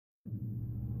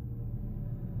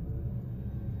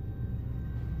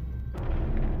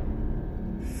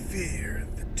Fear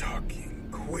the talking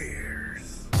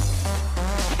queers.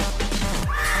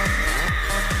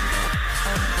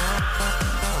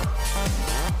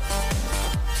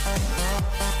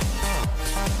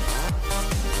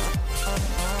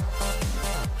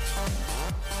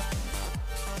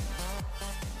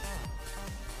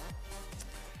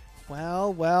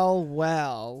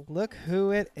 Well, look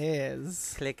who it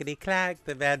is. Clickety clack,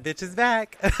 the bad bitch is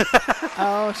back.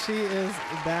 Oh, she is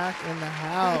back in the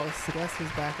house. Guess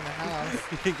who's back in the house?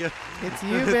 It's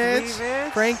you, bitch.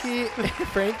 It's me, bitch.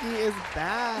 Frankie is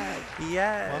back.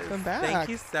 Yes. Welcome back. Thank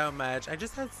you so much. I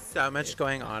just had so much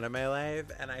going on in my life,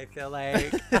 and I feel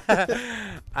like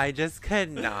I just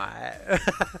could not.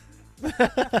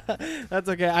 That's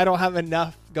okay. I don't have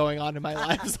enough going on in my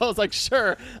life, so I was like,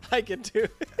 sure, I could do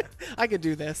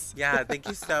this. Yeah, thank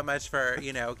you so much for,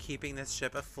 keeping this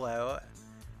ship afloat.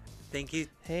 Thank you.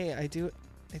 Hey, I do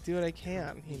what I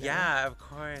can. Yeah, of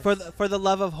course. For the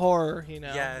love of horror,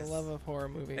 Yes. the love of horror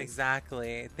movies.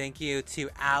 Exactly. Thank you to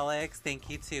Alex.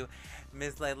 Thank you to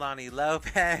Ms. Leilani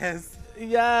Lopez.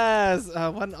 Yes,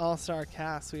 what an all-star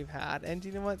cast we've had, and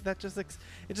you know what? That it's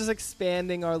just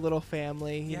expanding our little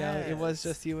family. You know, it was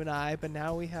just you and I, but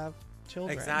now we have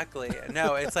children. Exactly.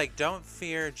 No, it's like, don't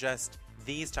fear just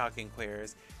these talking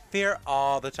queers. Fear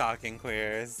all the talking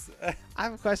queers. I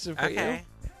have a question for you.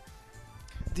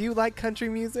 Do you like country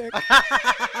music?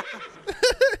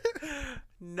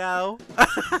 No.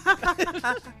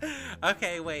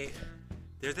 Okay, wait.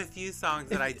 There's a few songs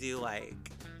that I do like.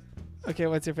 Okay,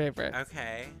 what's your favorite?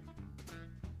 Okay.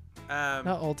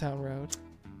 Not Old Town Road.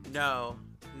 No,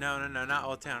 not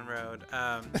Old Town Road.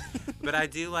 But I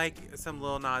do like some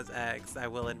Lil Nas X, I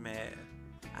will admit.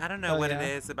 I don't know what it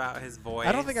is about his voice.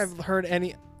 I don't think I've heard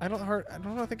any. I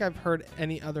don't think I've heard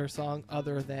any other song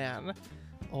other than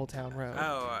Old Town Road.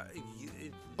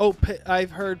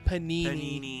 I've heard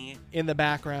Panini in the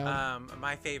background.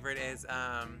 My favorite is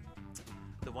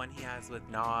the one he has with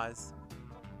Nas.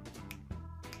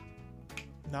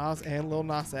 Nas and Lil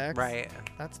Nas X? Right.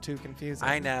 That's too confusing.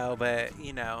 I know, but,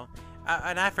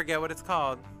 and I forget what it's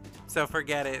called. So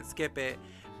forget it. Skip it.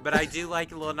 But I do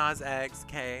like Lil Nas X.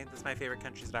 Okay, that's my favorite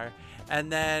country star. And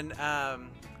then,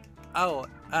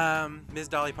 Miss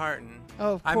Dolly Parton.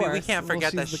 Oh, of course. I mean, we can't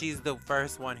forget that she's the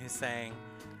first one who sang.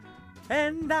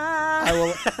 And I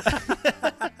will.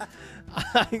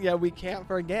 Yeah, we can't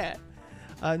forget.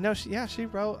 She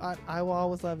wrote I Will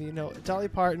Always Love You. No, Dolly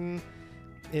Parton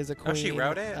is a queen. Oh, she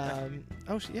wrote it?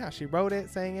 She wrote it,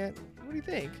 sang it. What do you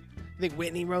think? You think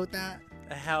Whitney wrote that?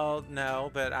 Hell no,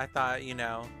 but I thought,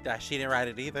 that she didn't write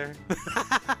it either.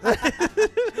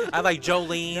 I like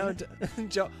Jolene.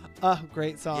 No,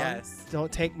 great song. Yes.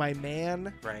 Don't Take My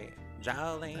Man. Right.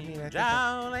 Jolene.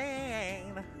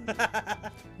 Jolene.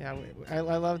 Yeah, I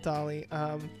love Dolly.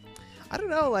 I don't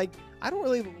know, I don't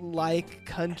really like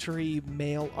country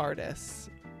male artists.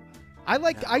 I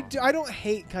don't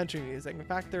hate country music. In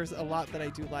fact, there's a lot that I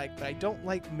do like, but I don't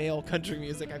like male country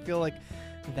music. I feel like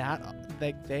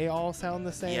they all sound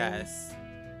the same. Yes.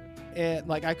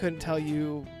 I couldn't tell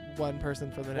you one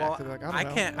person from the next. Well, I don't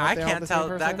know. I can't tell.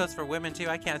 That goes for women too.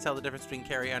 I can't tell the difference between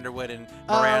Carrie Underwood and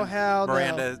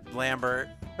Miranda Lambert.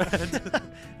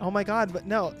 Oh my God! But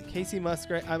no, Casey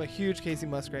Musgrave. I'm a huge Casey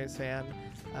Musgraves fan.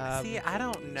 See, I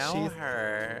don't know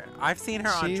her. I've seen her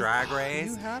on Drag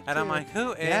Race, and I'm like,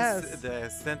 who is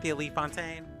this? Cynthia Lee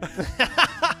Fontaine?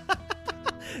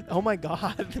 Oh my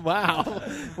God! Wow.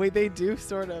 Wait, they do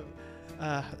sort of.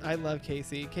 I love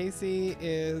Casey.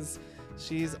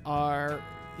 She's our.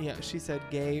 She said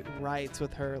gay rights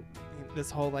with her.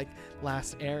 This whole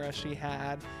last era she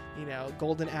had.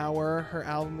 Golden Hour. Her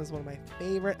album is one of my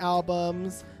favorite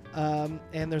albums.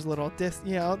 And there's a little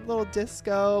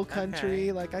disco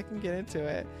country. Okay. I can get into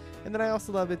it. And then I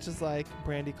also love it just like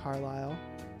Brandi Carlile.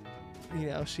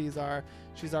 She's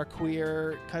our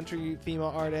queer country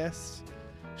female artist.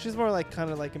 She's more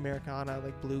kind of like Americana,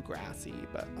 bluegrassy,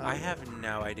 but I have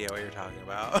no idea what you're talking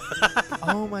about.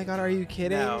 Oh my God, are you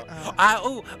kidding? No.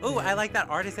 I like that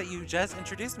artist that you just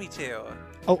introduced me to.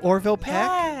 Oh, Orville Peck?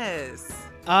 Yes.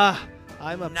 I'm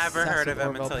obsessed never heard of with him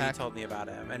Orville until Peck. you told me about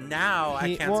him, and now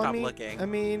I can't stop looking. I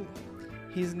mean,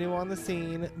 he's new on the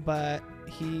scene, but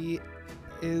he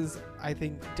is, I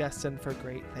think, destined for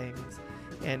great things.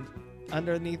 And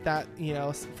underneath that,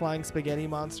 flying spaghetti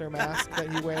monster mask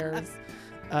that he wears,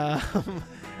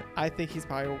 I think he's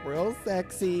probably real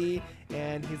sexy,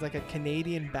 and he's like a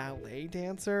Canadian ballet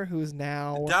dancer who's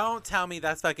now. Don't tell me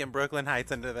that's fucking Brooklyn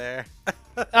Heights under there.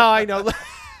 Oh, I know.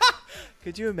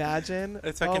 Could you imagine?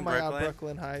 It's fucking oh my Brooklyn. God,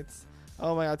 Brooklyn Heights.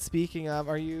 Oh my God. Speaking of,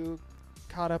 are you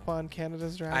caught up on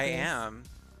Canada's Drag Race?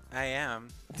 I am.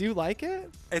 Do you like it?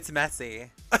 It's messy.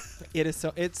 It is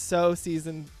so. It's so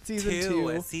season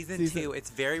two. Season two. It's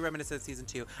very reminiscent of season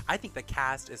 2. I think the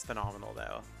cast is phenomenal,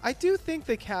 though. I do think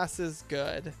the cast is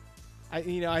good.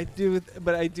 I do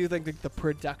think the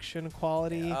production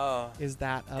quality is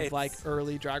that of like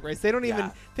early Drag Race. They don't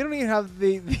even have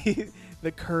the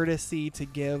courtesy to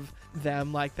give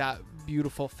them like that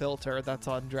beautiful filter that's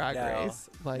on Drag Race.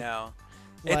 Like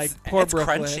poor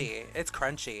Brooklyn. It's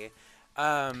crunchy.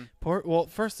 Well,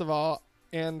 first of all,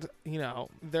 and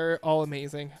they're all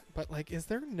amazing, but like, is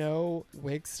there no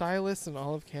wig stylists in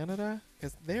all of Canada?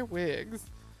 Because their wigs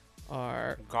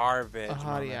are garbage, a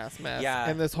hottie ass mess. Yeah,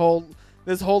 and this whole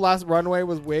last runway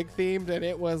was wig themed, and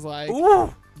it was like,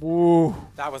 ooh,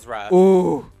 that was rough.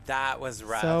 Ooh, that was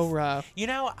rough. So rough.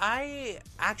 I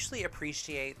actually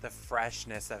appreciate the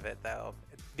freshness of it though,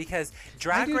 because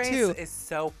Drag Race is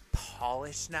so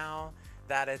polished now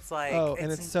that it's like, and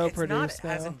it's so produced not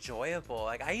now. as enjoyable.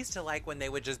 Like, I used to like when they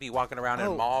would just be walking around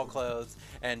in mall clothes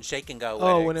and shake and go.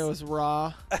 Oh, when it was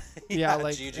raw. yeah,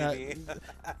 like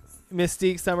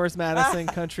Mystique Summers Madison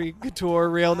country couture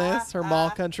realness, her mall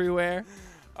country wear.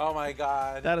 Oh my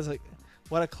god, that is like,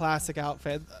 what a classic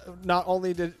outfit. Not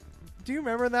only do you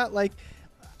remember that? Like,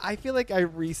 I feel like I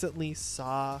recently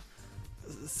saw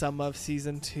some of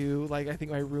season 2. Like, I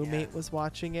think my roommate was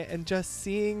watching it, and just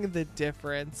seeing the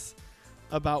difference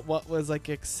about what was like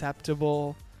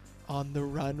acceptable on the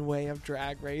runway of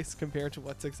Drag Race compared to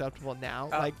what's acceptable now.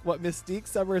 Like what Mystique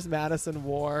Summers Madison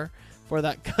wore for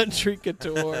that country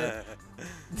couture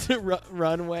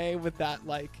runway with that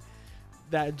like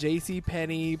that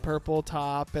JCPenney purple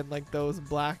top and like those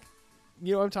black,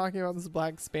 you know what I'm talking about, this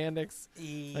black spandex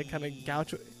like kind of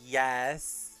gaucho.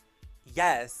 Yes.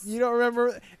 You don't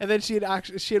remember? And then she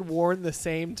had worn the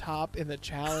same top in the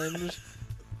challenge.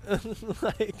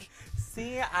 Like,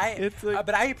 see,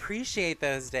 but I appreciate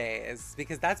those days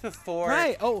because that's before,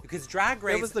 right? Because Drag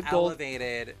Race was the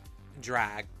elevated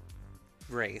Drag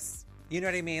Race. You know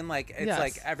what I mean? Like, it's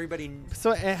like everybody.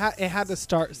 So it had to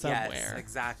start somewhere. Yes,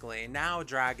 exactly. Now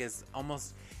drag is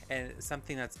almost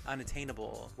something that's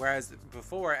unattainable, whereas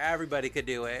before everybody could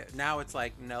do it. Now it's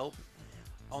like, nope,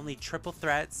 only triple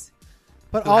threats.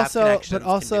 But also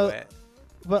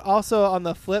on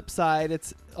the flip side,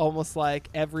 it's almost like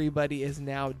everybody is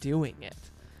now doing it.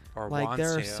 Or like wants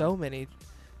there are to. so many,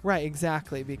 right?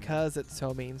 Exactly, because it's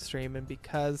so mainstream and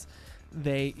because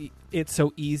it's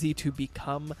so easy to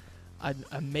become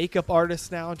a makeup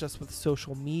artist now, just with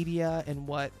social media and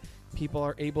what people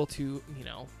are able to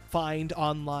find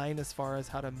online as far as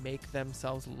how to make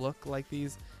themselves look like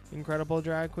these incredible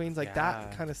drag queens. Like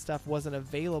that kind of stuff wasn't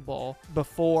available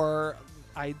before.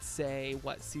 I'd say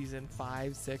season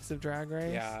 5, 6 of Drag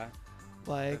Race. Yeah,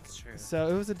 like that's true. So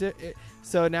it was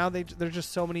so now there's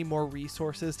just so many more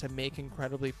resources to make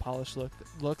incredibly polished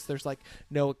looks. There's like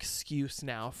no excuse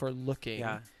now for looking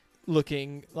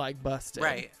like busted.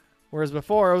 Right. Whereas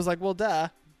before it was like, well, duh.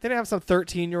 They didn't have some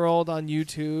 13-year-old on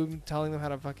YouTube telling them how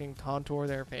to fucking contour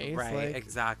their face. Right. Like,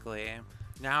 exactly.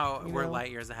 Now we're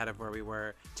light years ahead of where we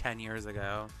were 10 years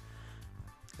ago.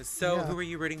 So, who are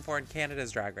you rooting for in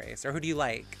Canada's Drag Race, or who do you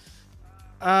like?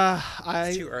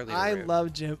 It's too early. I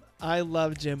love Jimbo. I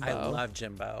love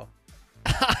Jimbo.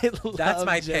 That's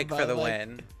my pick for the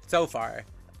win so far.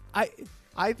 I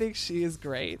think she is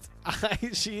great.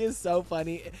 She is so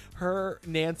funny. Her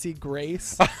Nancy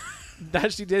Grace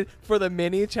that she did for the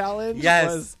mini challenge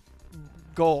was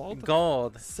gold.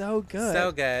 So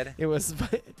good. It was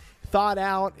thought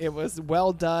out. It was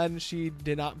well done. She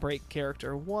did not break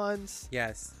character once.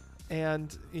 Yes.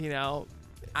 And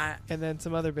and then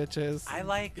some other bitches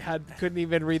couldn't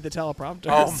even read the teleprompter.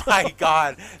 Oh my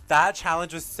god, that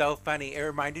challenge was so funny. It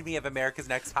reminded me of America's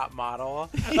Next Top Model.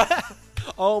 Yeah.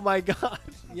 Oh my god,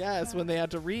 yes, when they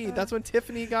had to read. That's when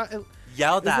Tiffany got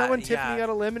yelled at. Is that when Tiffany got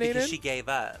eliminated? Because she gave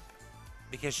up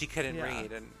because she couldn't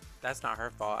read, and that's not her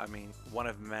fault. I mean, one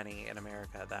of many in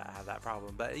America that have that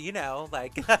problem. But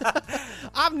like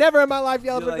I've never in my life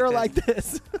yelled at a girl like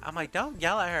this. I'm like, don't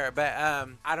yell at her. But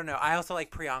I don't know. I also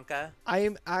like Priyanka.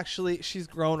 She's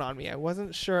grown on me. I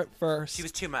wasn't sure at first. She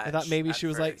was too much. I thought maybe she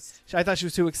was first. I thought she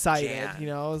was too excited. Jan.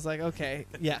 I was like, okay,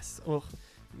 yes. Well,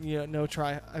 no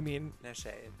try. I mean, no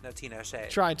shade. No tea, no shade.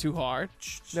 Trying too hard.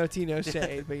 No tea, no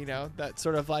shade. But that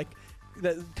sort of like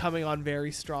that coming on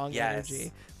very strong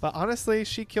energy. But honestly,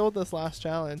 she killed this last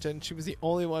challenge, and she was the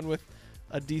only one with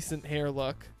a decent hair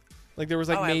look. Like there was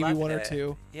maybe one or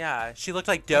two. Yeah, she looked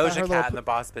like Doja Cat in the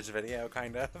Boss Bitch video,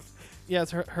 kind of. Yeah,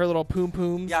 it's her little poom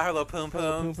pooms. Yeah, her little poom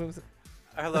pooms.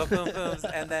 Her little poom pooms.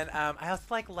 And then I also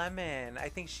like Lemon. I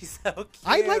think she's so cute.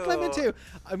 I like Lemon too.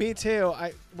 Me too.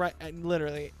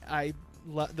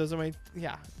 Those are my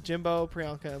Jimbo,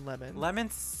 Priyanka, and Lemon.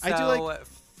 Lemon's so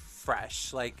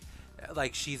fresh. Like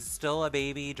she's still a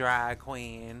baby drag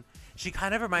queen. She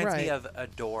kind of reminds me of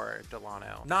Adore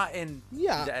Delano. Not in the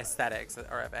aesthetics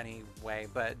or of any way,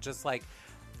 but just like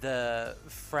the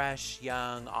fresh,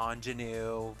 young,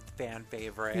 ingenue, fan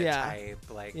favorite type.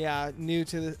 Like new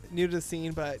to the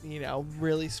scene, but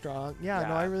really strong. No,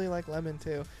 I really like Lemon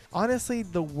too. Honestly,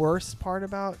 the worst part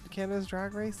about Canada's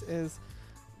Drag Race is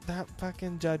that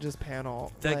fucking judges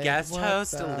panel. The guest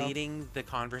host leading the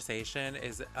conversation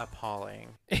is appalling.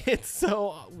 It's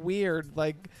so weird.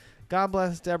 Like, God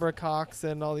bless Deborah Cox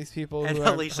and all these people and who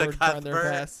Alicia are trying their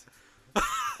Cuthbert. best.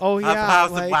 Oh yeah,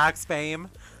 of House of Wax fame.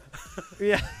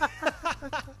 Yeah.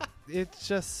 It's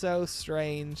just so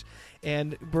strange.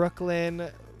 And Brooklyn,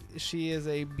 she is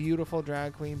a beautiful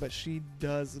drag queen, but she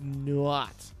does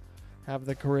not have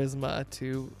the charisma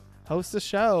to host a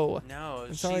show. No,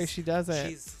 I'm sorry, she doesn't.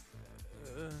 She's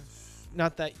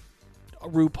not that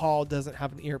RuPaul doesn't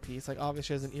have an earpiece. Like,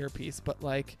 obviously she has an earpiece, but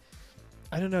like,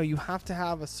 I don't know. You have to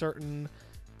have a certain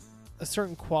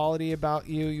quality about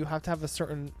you. You have to have a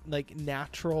certain like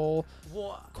natural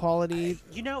quality.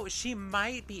 She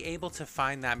might be able to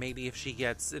find that maybe if she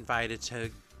gets invited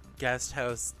to guest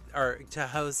host or to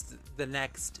host the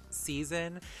next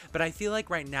season. But I feel like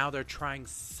right now they're trying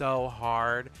so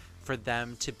hard for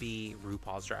them to be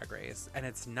RuPaul's Drag Race, and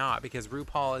it's not, because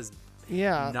RuPaul is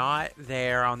not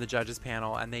there on the judges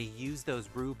panel, and they use those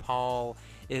RuPaul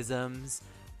isms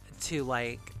to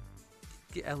like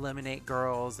eliminate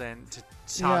girls and to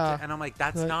talk to, and I'm like,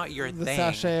 that's not your the thing.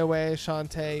 Sashay away,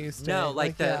 Shantae used to. No,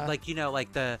 like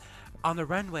the on the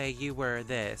runway you were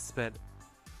this, but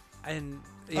and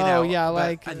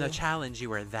and the challenge you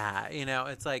were that.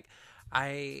 It's like,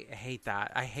 I hate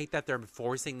that. I hate that they're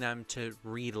forcing them to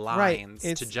read lines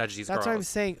to judge these girls. That's what I'm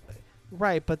saying.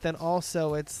 Right, but then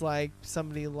also it's like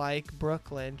somebody like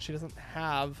Brooklyn, she doesn't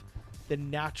have the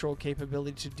natural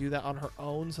capability to do that on her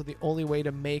own, so the only way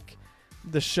to make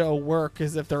the show work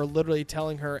is if they're literally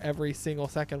telling her every single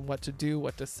second what to do,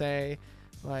 what to say.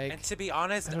 Like, and to be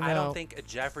honest, I don't think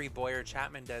Jeffrey Boyer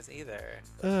Chapman does either.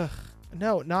 Ugh,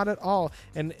 no, not at all.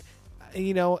 And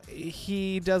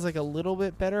he does like a little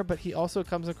bit better, but he also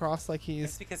comes across like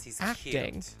he's because he's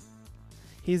acting. Cute.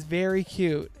 He's very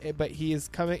cute, but he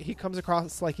comes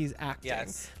across like he's acting.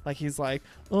 Yes. Like he's like,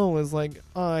 oh, his like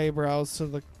eyebrows to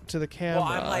the camera.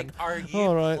 Well, I'm like, are you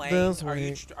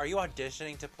playing? Are you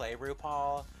auditioning to play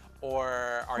RuPaul,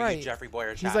 or are you Jeffrey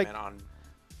Boyer Chapman on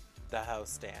the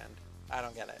host stand? I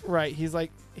don't get it. Right. He's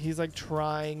like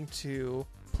trying to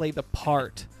play the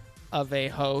part of a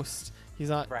host. He's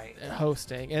not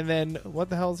hosting. And then what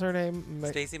the hell's her name?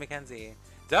 Stacey McKenzie.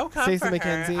 Don't come Stacey for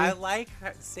McKenzie. her. I like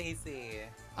Stacey.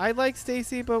 I like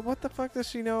Stacey, but what the fuck does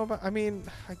she know about? I mean,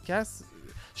 I guess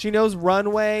she knows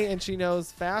runway and she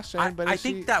knows fashion. But I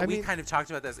think we kind of talked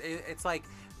about this. It's like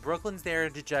Brooklyn's there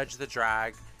to judge the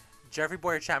drag. Jeffrey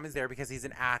Boyer Chapman's there because he's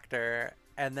an actor.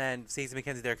 And then Stacey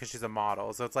McKenzie's there because she's a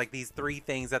model. So it's like these three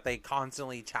things that they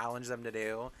constantly challenge them to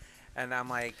do. And I'm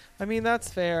like... I mean, that's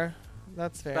fair.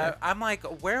 That's fair. But I'm like,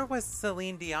 where was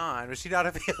Celine Dion? Was she not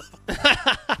available?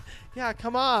 Yeah,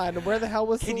 come on. Where the hell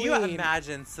was Celine? Can you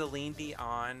imagine Celine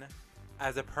Dion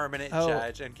as a permanent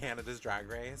judge in Canada's Drag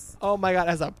Race? Oh my God,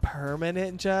 as a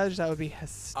permanent judge? That would be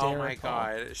hysterical. Oh my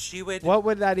God. She would... What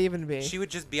would that even be? She would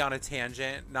just be on a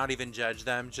tangent, not even judge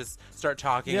them, just start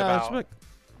talking about like,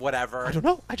 whatever. I don't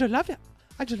know. I just love it.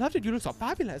 I just loved it. You look so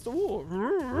fabulous.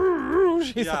 Ooh.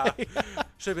 She's like...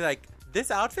 She'll be like, this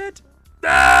outfit?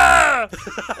 Yeah.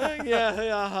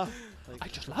 I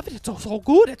just love it. It's so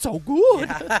good. It's so good.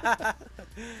 Yeah.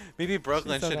 Maybe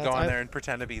Brooklyn should go on there and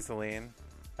pretend to be Celine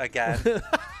again.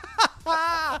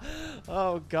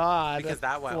 Oh God, because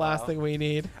that went the last thing we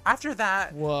need. After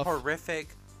that horrific,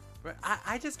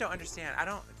 I just don't understand. I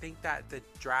don't think that the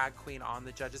drag queen on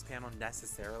the judges panel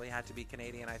necessarily had to be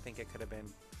Canadian. I think it could have been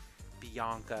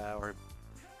Bianca or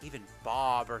even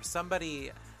Bob or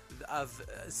somebody of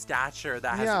stature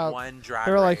that has won drag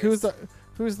They're race. like,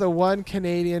 who's the one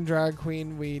Canadian drag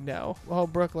queen we know? Well,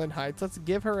 Brooklyn Heights. Let's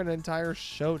give her an entire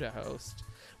show to host.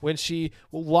 When she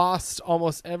lost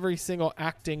almost every single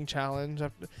acting challenge,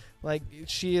 like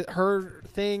her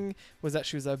thing was that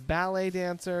she was a ballet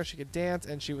dancer, she could dance,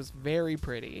 and she was very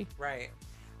pretty. Right.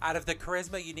 Out of the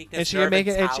charisma, uniqueness, and she nerve, could make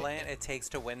and talent it takes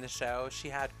to win the show, she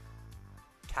had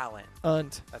talent.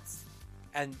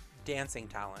 And dancing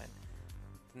talent.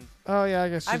 Oh yeah, I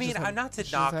guess. I mean, not to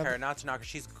knock her.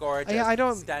 She's gorgeous.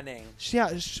 Yeah, stunning.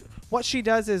 What she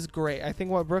does is great. I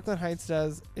think what Brooklyn Heights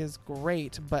does is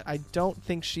great, but I don't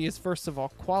think she is, first of all,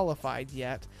 qualified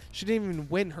yet. She didn't even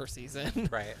win her season.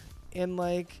 Right. And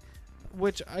like,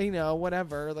 which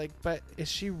whatever. Like, but is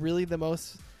she really the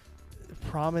most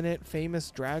prominent,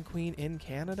 famous drag queen in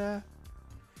Canada.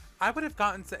 I would have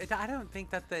gotten. I don't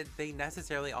think that they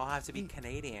necessarily all have to be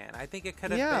Canadian. I think it could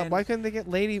have Yeah, been. why couldn't they get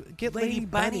Lady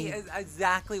Bunny? Is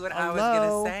exactly what I was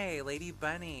gonna say. Lady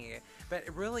Bunny. But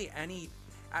really,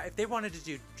 if they wanted to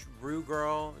do Drew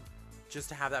Girl, just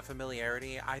to have that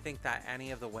familiarity, I think that any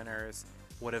of the winners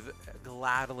would have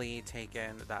gladly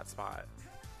taken that spot.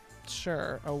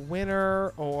 Sure, a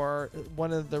winner or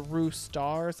one of the Rue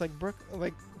stars, like Brooke,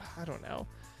 like I don't know.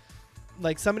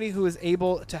 Like somebody who is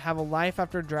able to have a life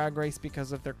after Drag Race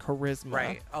because of their charisma.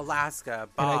 Right. Alaska,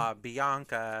 Bob,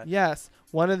 Bianca. Yes.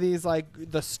 One of these, like,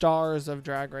 the stars of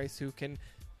Drag Race who can...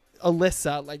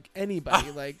 Alyssa, like, anybody.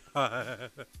 Like,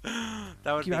 that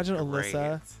would can you imagine great.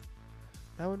 Alyssa?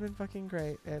 That would have been fucking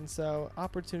great. And so,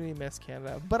 opportunity missed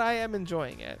Canada. But I am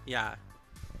enjoying it. Yeah.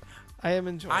 I am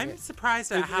enjoying it. I'm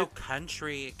surprised at how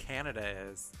country Canada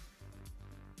is.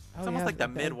 It's almost like the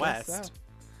Midwest.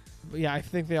 Yeah, I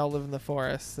think they all live in the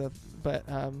forest, but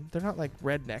they're not like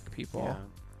redneck people. Yeah.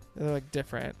 They're like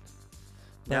different.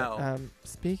 No.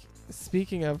 But,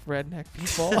 speaking of redneck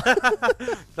people,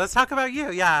 let's talk about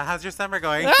you. Yeah, how's your summer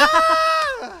going?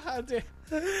 How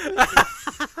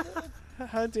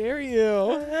dare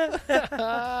you?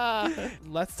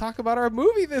 Let's talk about our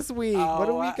movie this week. What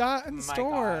do we got in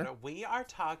store? God. We are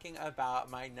talking about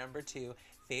my number 2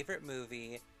 favorite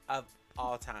movie of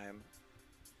all time.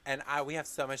 And we have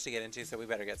so much to get into, so we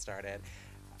better get started.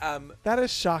 That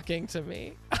is shocking to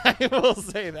me. I will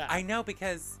say that. I know,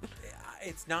 because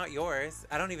it's not yours.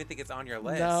 I don't even think it's on your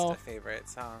list of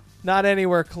favorites. Not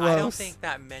anywhere close. I don't think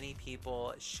that many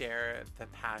people share the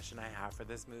passion I have for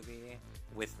this movie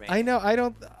with me. I know. I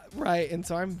don't. Right. And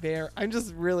so I'm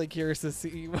just really curious to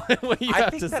see what you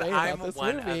have to say about this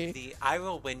movie. I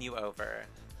will win you over.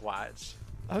 Watch.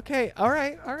 Okay, all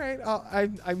right.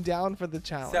 I'm down for the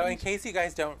challenge. So in case you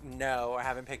guys don't know or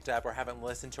haven't picked up or haven't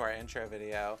listened to our intro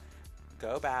video,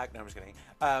 go back. No, I'm just kidding.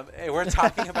 We're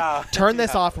talking about... Turn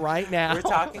this off right now. We're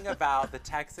talking about the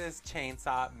Texas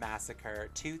Chainsaw Massacre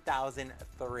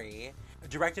 2003,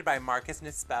 directed by Marcus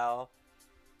Nispel.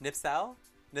 Nipsel?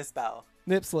 Nispel.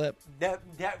 Nipslip.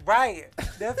 Right.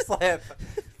 Nipslip.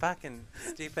 Fucking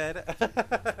stupid.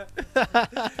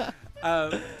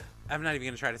 I'm not even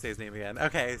going to try to say his name again.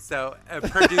 Okay, so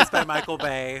produced by Michael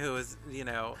Bay, who is,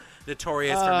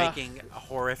 notorious for making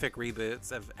horrific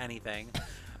reboots of anything.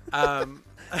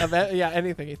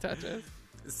 Anything he touches.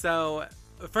 So,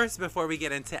 first, before we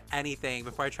get into anything,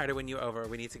 before I try to win you over,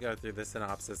 we need to go through the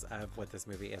synopsis of what this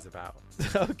movie is about.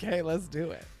 Okay, let's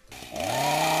do it.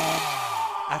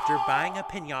 After buying a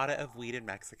piñata of weed in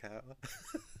Mexico,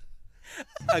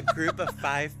 a group of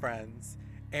 5 friends,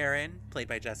 Erin, played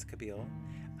by Jessica Biel,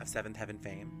 of Seventh Heaven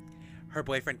fame, her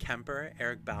boyfriend Kemper,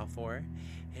 Eric Balfour,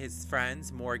 his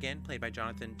friends Morgan, played by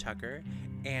Jonathan Tucker,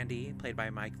 Andy, played by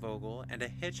Mike Vogel, and a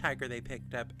hitchhiker they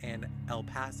picked up in El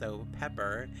Paso,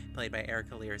 Pepper, played by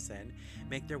Erica Learson,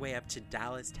 make their way up to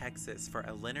Dallas, Texas for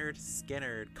a Lynyrd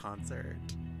Skynyrd concert.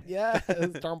 Yes.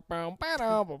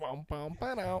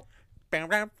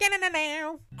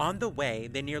 On the way,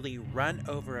 they nearly run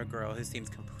over a girl who seems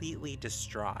completely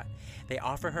distraught. They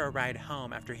offer her a ride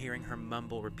home after hearing her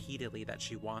mumble repeatedly that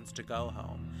she wants to go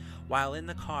home. While in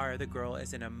the car, the girl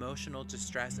is in emotional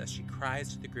distress as she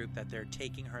cries to the group that they're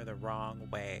taking her the wrong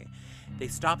way. They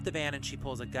stop the van and she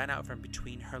pulls a gun out from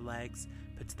between her legs,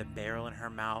 puts the barrel in her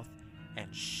mouth,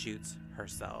 and shoots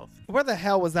herself. Where the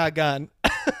hell was that gun?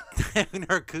 In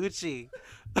her coochie.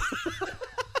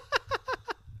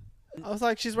 I was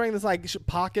like, she's wearing this like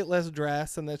pocketless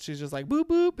dress, and then she's just like, boop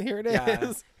boop, here it is.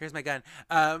 Yeah, here's my gun.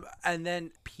 And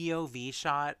then POV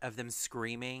shot of them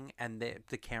screaming, and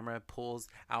the camera pulls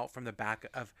out from the back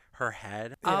of her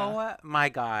head. Yeah. Oh my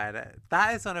god,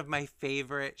 that is one of my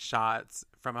favorite shots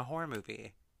from a horror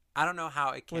movie. I don't know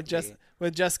how it can be.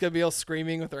 With Jessica Biel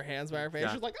screaming with her hands by her face.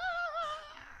 Yeah. She's like,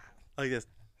 like this.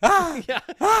 Yeah.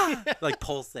 Like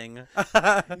pulsing.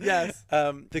 Yes.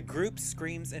 The group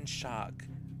screams in shock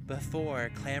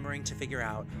before clamoring to figure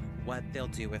out what they'll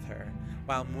do with her.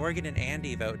 While Morgan and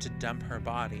Andy vote to dump her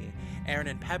body, Erin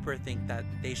and Pepper think that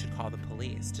they should call the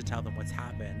police to tell them what's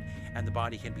happened and the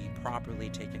body can be properly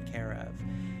taken care of.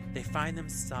 They find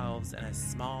themselves in a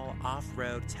small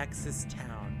off-road Texas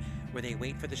town where they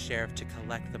wait for the sheriff to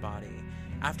collect the body.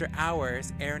 After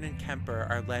hours, Erin and Kemper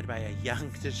are led by a young,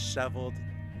 disheveled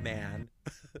man.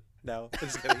 No, I'm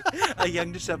just kidding. A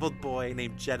young, disheveled boy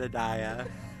named Jedediah.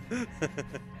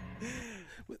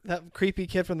 That creepy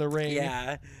kid from The Ring.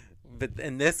 Yeah, but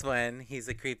in this one, he's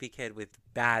a creepy kid with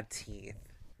bad teeth.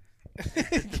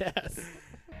 Yes.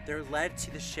 They're led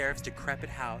to the sheriff's decrepit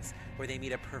house where they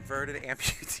meet a perverted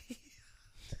amputee.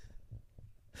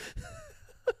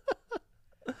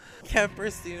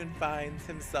 Kemper soon finds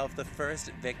himself the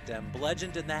first victim,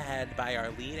 bludgeoned in the head by our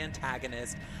lead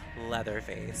antagonist,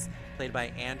 Leatherface, played by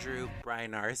Andrew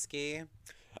Brynarski.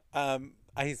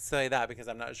 I say that because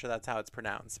I'm not sure that's how it's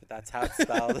pronounced, but that's how it's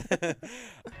spelled.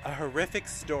 A horrific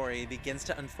story begins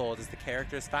to unfold as the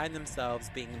characters find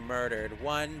themselves being murdered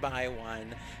one by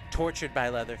one, tortured by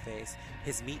Leatherface,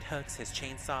 his meat hooks, his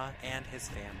chainsaw, and his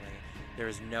family. There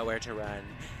is nowhere to run.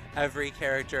 Every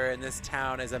character in this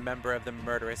town is a member of the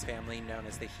murderous family known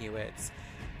as the Hewitts.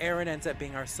 Erin ends up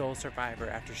being our sole survivor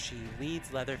after she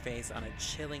leads Leatherface on a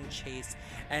chilling chase,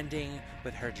 ending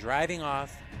with her driving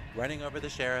off, running over the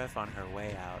sheriff on her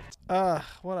way out.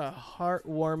 What a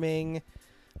heartwarming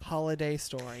holiday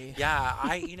story. Yeah,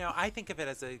 I think of it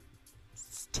as a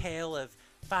tale of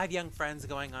 5 young friends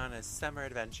going on a summer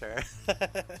adventure.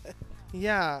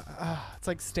 Yeah, it's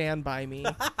like Stand By Me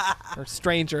or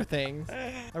Stranger Things.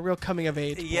 A real coming of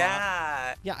age.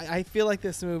 Yeah. Yeah, I feel like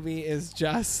this movie is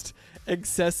just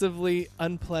excessively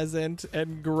unpleasant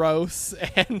and gross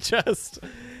and just,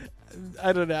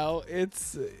 I don't know.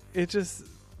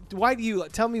 Why do you,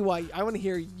 tell me why, I want to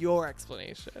hear your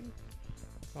explanation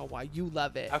about why you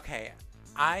love it. Okay,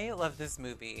 I love this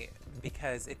movie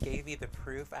because it gave me the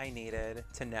proof I needed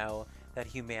to know that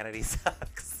humanity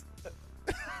sucks.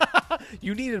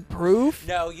 You needed proof?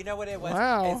 No, you know what it was?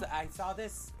 Wow. Is I saw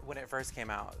this when it first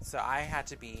came out. So I had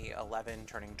to be 11,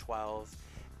 turning 12.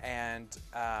 And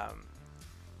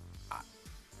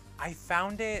I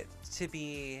found it to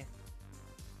be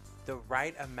the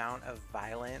right amount of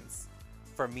violence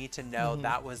for me to know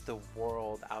that was the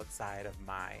world outside of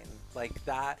mine. Like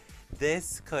that,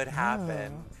 this could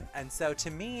happen. And so to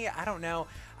me, I don't know.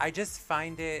 I just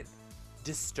find it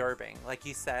disturbing. Like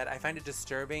you said, I find it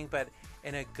disturbing, but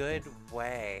in a good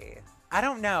way. I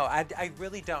don't know. I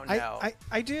really don't know.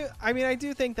 I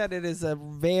do think that it is a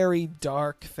very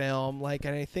dark film. Like,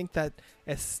 and I think that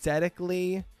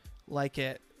aesthetically, like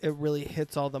it really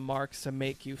hits all the marks to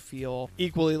make you feel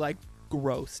equally like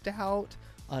grossed out,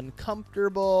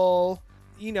 uncomfortable.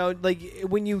 You know, like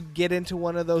when you get into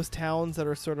one of those towns that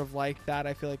are sort of like that,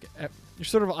 I feel like you're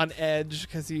sort of on edge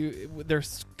because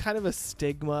there's kind of a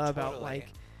stigma about like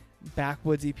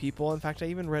backwoodsy people. In fact, I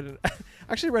even read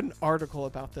an article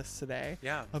about this today.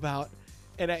 Yeah. About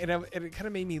and it kind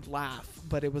of made me laugh,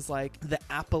 but it was like the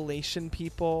Appalachian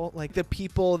people, like the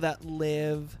people that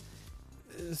live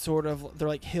sort of, they're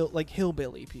like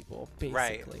hillbilly people,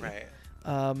 basically. Right.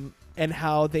 And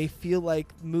how they feel like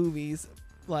movies,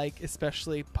 like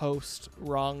especially post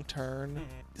Wrong Turn,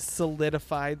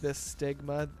 solidified this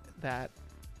stigma that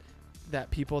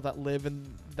people that live in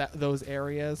those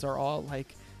areas are all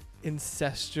like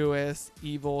incestuous,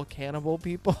 evil, cannibal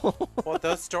people. Well,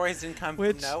 those stories didn't come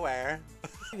from nowhere.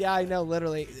 Yeah, I know,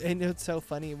 literally. And it's so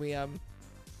funny.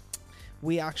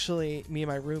 We actually, me and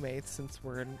my roommates, since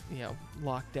we're in,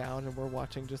 locked down and we're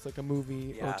watching just like a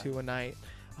movie or two a night,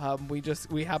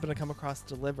 we happen to come across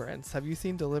Deliverance. Have you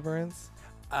seen Deliverance?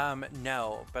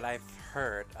 No, but I've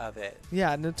heard of it.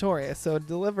 Yeah, notorious. So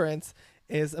Deliverance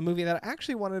is a movie that I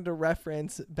actually wanted to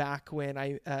reference back when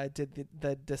I did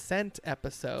the Descent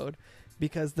episode,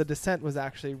 because The Descent was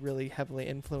actually really heavily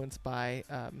influenced by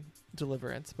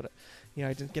Deliverance, but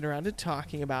I didn't get around to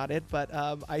talking about it. But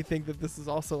I think that this is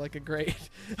also like a great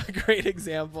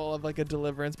example of like a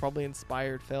Deliverance probably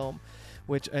inspired film,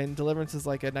 and Deliverance is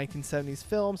like a 1970s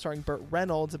film starring Burt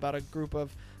Reynolds about a group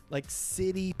of like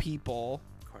city people,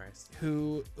 of course,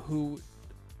 who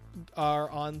are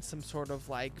on some sort of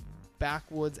like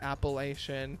backwoods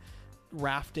Appalachian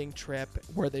rafting trip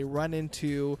where they run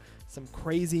into some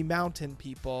crazy mountain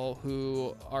people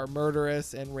who are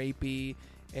murderous and rapey,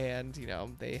 and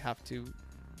they have to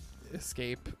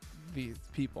escape these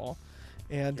people.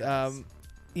 And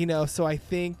so I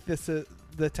think this is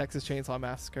the Texas Chainsaw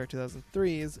Massacre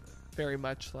 2003 is very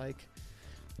much like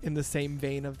in the same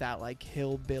vein of that, like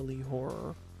hillbilly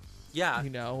horror. Yeah.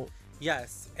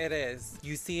 Yes, it is.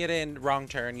 You see it in Wrong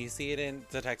Turn. You see it in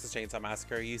the Texas Chainsaw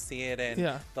Massacre. You see it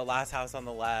in The Last House on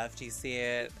the Left. You see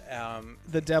it.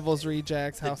 The Devil's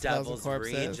Rejects. House of Devil's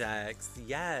Corpses. Rejects.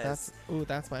 Yes.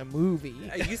 That's my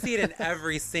movie. You see it in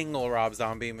every single Rob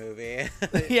Zombie movie.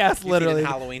 Yes, literally. In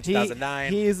Halloween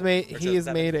 2009.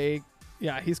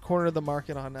 He's cornered the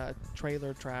market on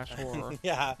trailer trash horror.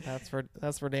 Yeah.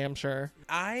 That's for damn sure.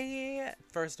 I,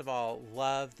 first of all,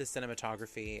 love the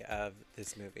cinematography of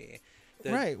this movie.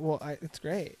 It's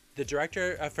great. The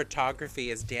director of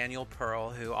photography is Daniel Pearl,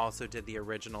 who also did the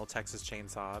original Texas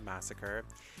Chainsaw Massacre.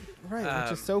 Right,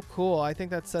 which is so cool. I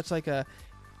think that's such like a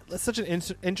such an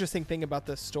interesting thing about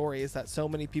this story is that so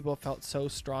many people felt so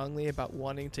strongly about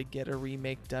wanting to get a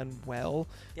remake done well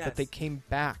that they came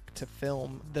back to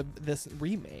film this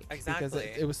remake because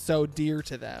it was so dear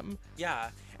to them. Yeah,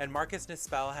 and Marcus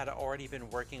Nispel had already been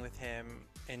working with him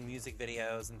in music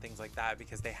videos and things like that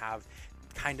because they have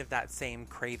kind of that same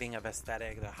craving of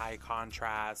aesthetic, the high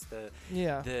contrast, the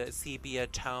sepia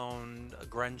tone,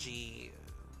 grungy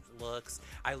looks.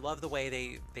 I love the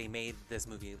way they made this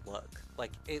movie look.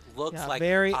 Like it looks like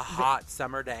a hot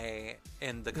summer day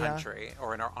in the country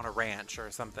or on a ranch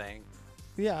or something.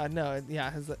 Yeah, no, it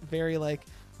has a very like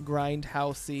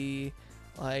grindhousey,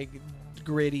 like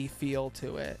gritty feel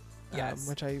to it. Yes,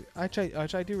 which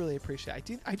I do really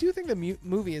appreciate. I do think the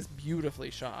movie is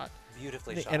beautifully shot.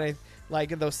 And I like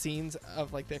those scenes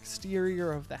of like the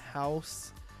exterior of the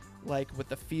house, like with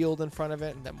the field in front of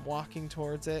it and them walking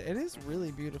towards it. It is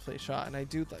really beautifully shot, and I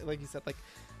do like you said, like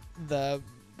the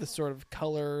sort of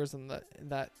colors and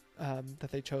that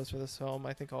they chose for this film.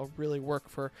 I think all really work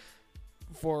for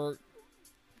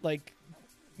like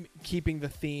keeping the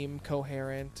theme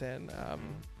coherent and.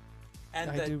 And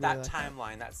that really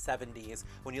timeline, that 70s,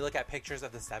 when you look at pictures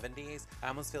of the 70s, I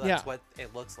almost feel that's what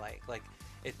it looks like. Like,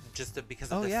 it just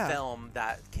because of the film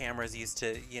that cameras used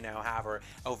to, have, or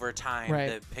over time,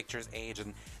 the pictures age.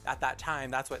 And at that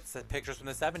time, that's what the pictures from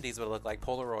the 70s would look like.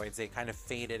 Polaroids, they kind of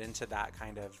faded into that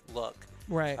kind of look.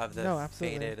 Right. Of the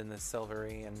faded and the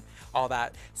silvery and all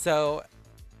that. So,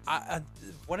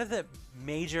 one of the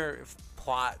major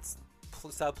subplots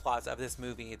of this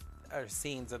movie, or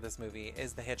scenes of this movie,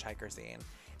 is the hitchhiker scene.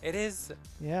 It is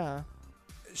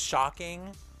shocking,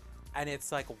 and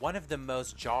it's like one of the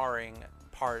most jarring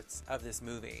parts of this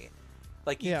movie.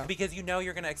 Like, because you're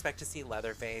going to expect to see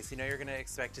Leatherface, you're going to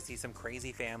expect to see some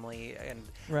crazy family and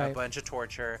a bunch of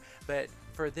torture, but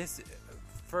for this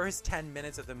first 10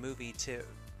 minutes of the movie to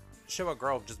show a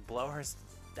girl just blow her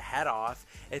head off,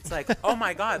 it's like, oh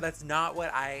my god, that's not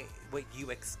what you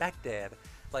expected.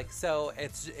 Like, so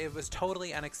it was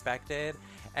totally unexpected,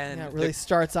 and it really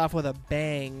starts off with a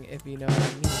bang, if you know what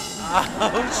I mean.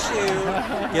 Oh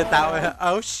shoot! Get that one.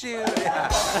 Oh shoot! Yeah.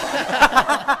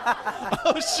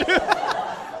 Oh shoot!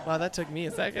 Wow, that took me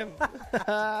a second.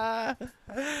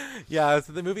 Yeah.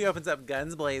 So the movie opens up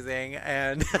guns blazing,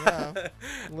 and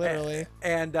literally,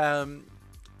 and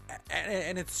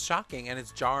it's shocking and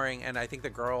it's jarring, and I think the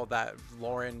girl, that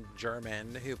Lauren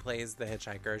German, who plays the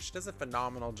hitchhiker, she does a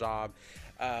phenomenal job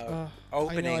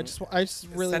opening. I know, I just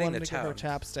really wanted to give her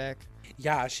chapstick.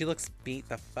 Yeah, she looks beat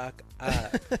the fuck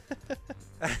up.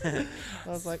 I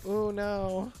was like, oh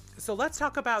no. So let's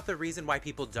talk about the reason why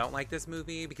people don't like this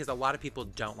movie, because a lot of people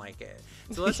don't like it.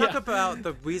 So let's talk about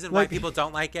the reason why people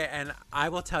don't like it, and I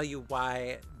will tell you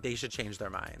why they should change their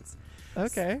minds.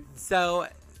 Okay. So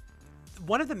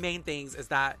one of the main things is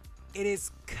that it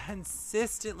is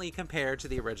consistently compared to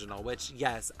the original, which,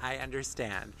 yes, I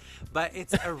understand, but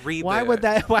it's a reboot. Why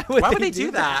would they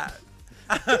do that?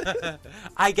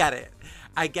 I get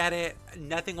it.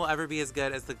 Nothing will ever be as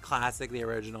good as the classic, the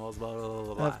originals, blah, blah,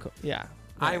 blah, blah. Yeah.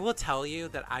 Right. I will tell you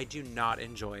that I do not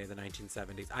enjoy the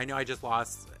 1970s. I know I just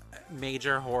lost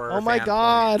major horror. Oh my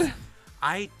God. Points.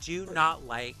 I do not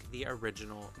like the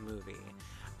original movie.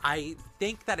 I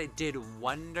think that it did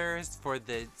wonders for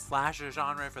the slasher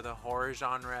genre, for the horror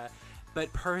genre,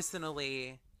 but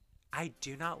personally, I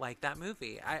do not like that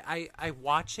movie. I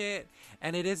watch it,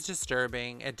 and it is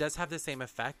disturbing. It does have the same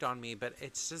effect on me, but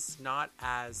it's just not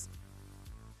as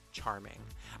charming.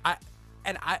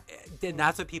 And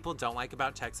that's what people don't like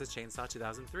about Texas Chainsaw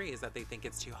 2003, is that they think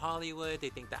it's too Hollywood. They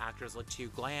think the actors look too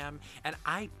glam, and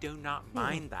I do not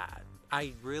mind that.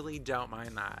 I really don't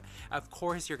mind that. Of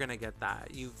course you're going to get that.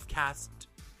 You've cast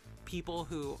people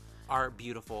who are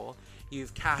beautiful.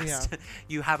 You've cast,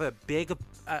 you have a big,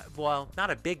 well, not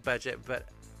a big budget, but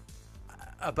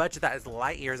a budget that is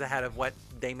light years ahead of what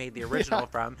they made the original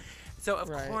from. So of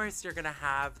course you're going to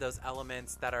have those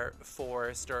elements that are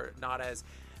forced or not as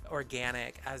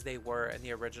organic as they were in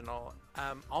the original.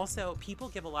 Also, people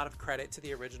give a lot of credit to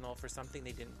the original for something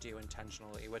they didn't do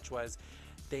intentionally, which was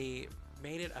they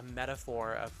made it a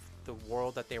metaphor of the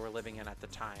world that they were living in at the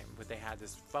time. But they had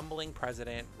this fumbling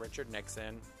president, Richard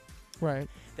Nixon. Right.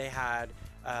 They had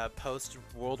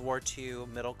post-World War II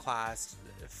middle class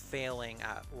failing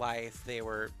at life. They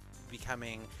were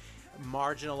becoming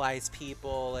marginalized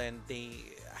people, and they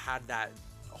had that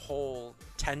whole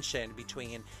tension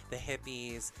between the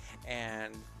hippies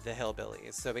and the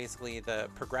hillbillies. So basically the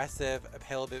progressive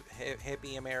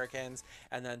hippie Americans,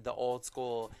 and then the old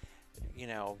school,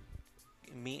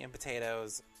 meat and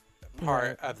potatoes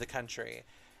part of the country.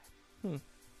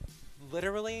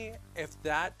 Literally, if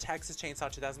that Texas Chainsaw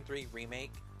 2003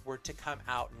 remake were to come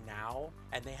out now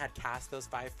and they had cast those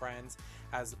 5 friends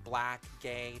as black,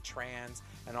 gay, trans,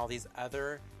 and all these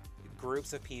other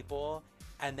groups of people,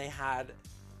 and they had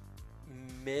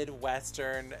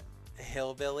Midwestern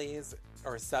hillbillies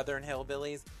or Southern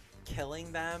hillbillies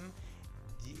killing them,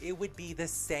 it would be the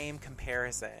same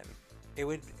comparison.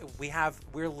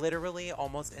 We're literally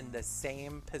almost in the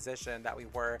same position that we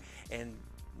were in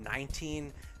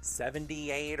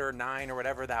 1978 or 9 or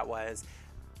whatever that was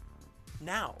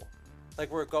now.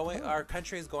 Like our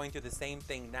country is going through the same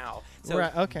thing now. So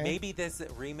right, okay. Maybe this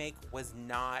remake was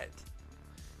not.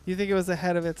 You think it was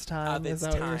ahead of its time? Is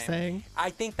that what you're saying? I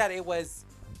think that it was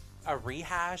a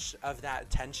rehash of that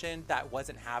tension that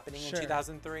wasn't happening in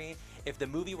 2003. If the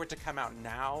movie were to come out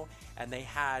now and they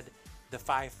had the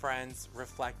 5 friends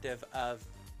reflective of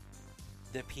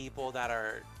the people that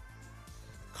are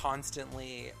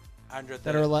constantly under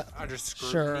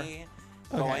scrutiny,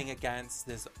 going against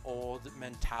this old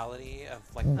mentality of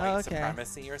like white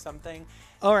supremacy or something.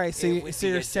 All right, so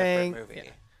you're saying movie.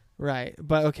 Right,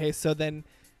 but okay, so then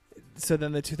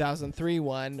the 2003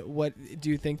 one, what do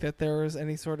you think that there was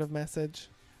any sort of message?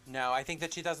 No, I think the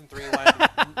 2003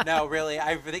 one. No, really,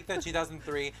 I think the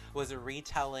 2003 was a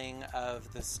retelling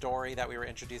of the story that we were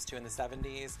introduced to in the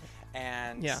 70s,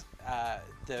 and I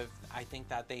think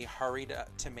that they hurried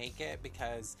to make it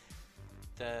because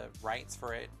the rights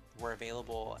for it were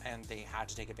available and they had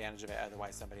to take advantage of it.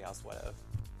 Otherwise, somebody else would have.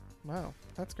 Wow,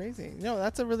 that's crazy. No,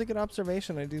 that's a really good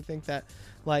observation. I do think that,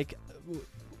 like,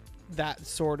 that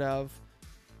sort of,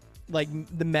 like,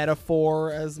 the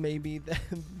metaphor as maybe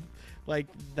like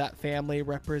that family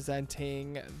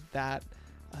representing that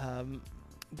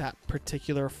that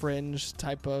particular fringe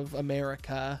type of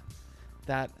America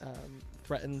that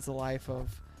threatens the life of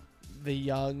the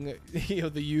young,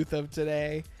 the youth of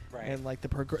today, right? And like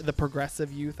the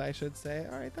progressive youth, I should say.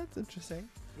 All right, that's interesting.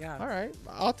 Yeah. All right,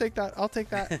 I'll take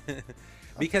that.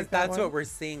 Because that's what we're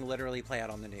seeing literally play out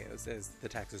on the news is the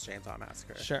Texas Chainsaw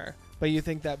Massacre. Sure. But you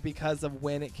think that because of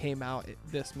when it came out,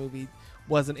 this movie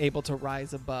wasn't able to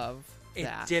rise above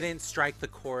that? It didn't strike the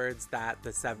chords that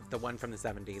the one from the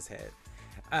 70s hit.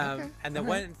 And the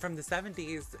one from the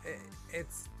 70s,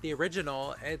 it's the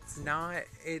original. It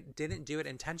didn't do it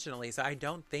intentionally. So I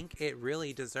don't think it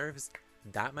really deserves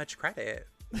that much credit.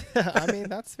 I mean,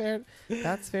 that's fair.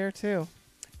 That's fair too.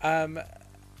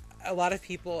 A lot of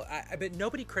people, but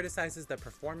nobody criticizes the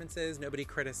performances. Nobody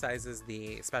criticizes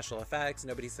the special effects.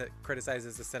 Nobody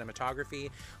criticizes the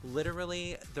cinematography.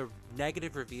 Literally, the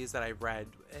negative reviews that I read,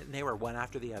 and they were one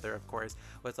after the other, of course,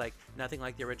 was like, nothing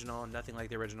like the original, nothing like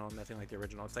the original, nothing like the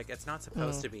original. It's like, it's not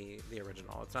supposed to be the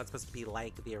original. It's not supposed to be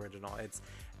like the original. It's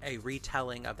a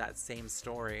retelling of that same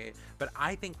story. But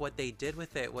I think what they did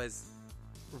with it was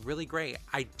really great.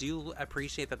 I do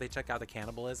appreciate that they took out the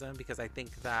cannibalism because I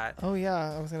think that I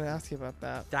was going to ask you about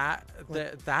that.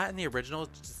 That in the original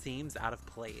just seems out of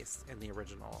place in the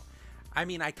original. I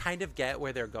mean, I kind of get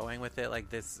where they're going with it, like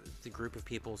the group of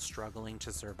people struggling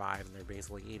to survive and they're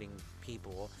basically eating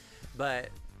people, but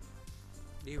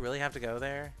do you really have to go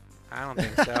there? I don't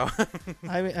think so.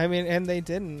 I mean, and they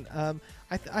didn't.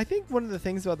 I think one of the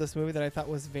things about this movie that I thought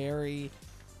was very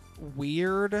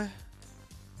weird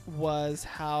was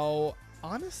how,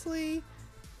 honestly,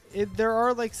 there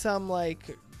are like some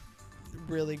like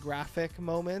really graphic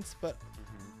moments, but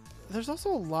there's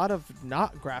also a lot of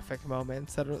not graphic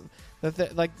moments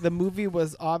that like the movie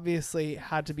was obviously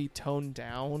had to be toned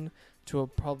down to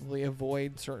probably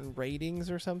avoid certain ratings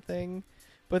or something.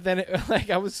 But then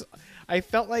I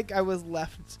felt like I was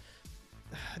left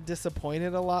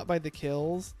disappointed a lot by the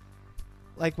kills.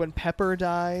 Like when Pepper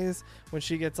dies, when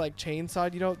she gets like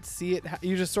chainsawed, you don't see it.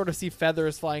 You just sort of see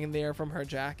feathers flying in the air from her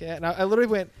jacket. And I literally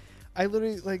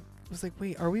was like,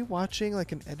 wait, are we watching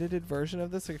like an edited version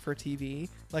of this like for TV?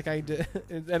 Like I did.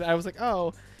 And I was like,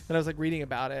 oh, and I was like reading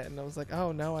about it and I was like,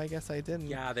 oh no, I guess I didn't.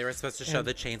 Yeah. They were supposed to show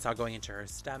the chainsaw going into her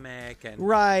stomach and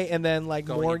right. And then like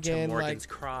going into Morgan's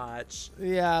crotch.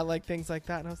 Yeah. Like things like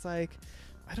that. And I was like,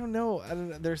 I don't know.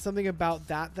 There's something about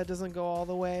that doesn't go all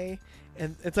the way.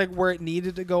 And it's like where it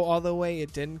needed to go all the way,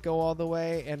 it didn't go all the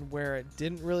way, and where it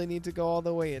didn't really need to go all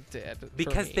the way, it did.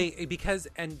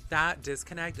 And that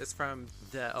disconnect is from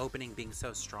the opening being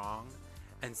so strong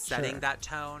and setting that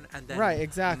tone, and then right,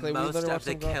 exactly. Most of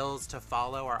the kills to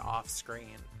follow are off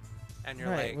screen, and you're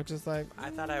like, which is like,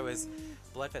 I thought I was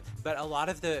bloodfed, but a lot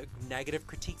of the negative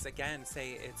critiques again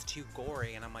say it's too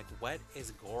gory, and I'm like, what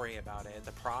is gory about it?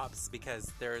 The props,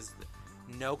 because there's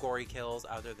no gory kills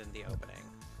other than the opening.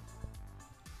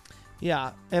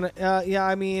 Yeah, and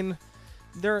I mean,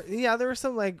 there were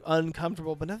some like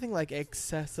uncomfortable, but nothing like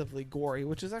excessively gory,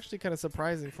 which is actually kind of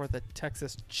surprising for the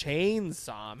Texas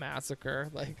Chainsaw Massacre.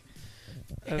 Like,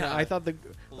 and Yeah. I thought Literally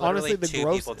honestly the two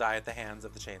gross people die at the hands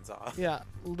of the chainsaw. yeah,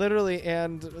 literally,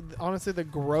 and honestly the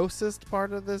grossest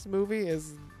part of this movie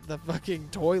is the fucking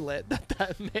toilet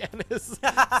that man is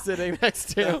sitting next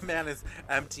to. The man is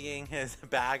emptying his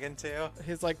bag into.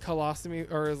 His like colostomy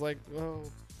or his like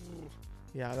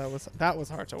yeah, that was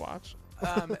hard to watch.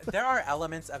 There are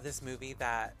elements of this movie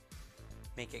that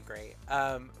make it great.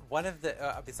 One of the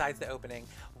besides the opening,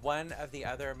 one of the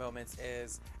other moments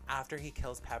is after he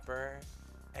kills Pepper,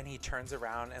 and he turns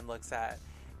around and looks at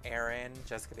Aaron,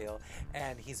 Jessica Biel,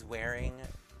 and he's wearing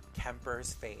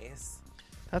Kemper's face.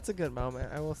 That's a good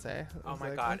moment, I will say. Oh my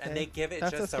like, god! okay, And they give it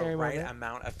that's just a the scary right moment.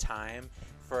 amount of time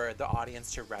for the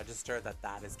audience to register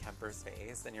that is Kemper's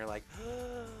face, and you're like,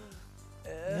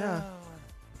 Yeah.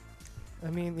 I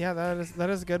mean, yeah, that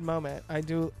is a good moment. I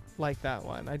do like that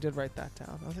one. I did write that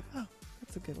down. I was like, oh,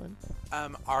 that's a good one.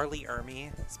 Arlie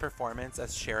Ermey's performance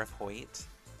as Sheriff Hoyt,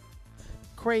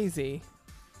 Crazy.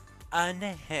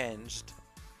 unhinged.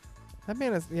 That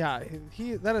man is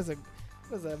that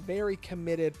is a very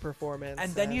committed performance.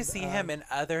 And then you see him in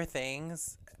other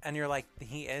things, and you're like,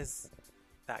 he is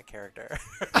that character.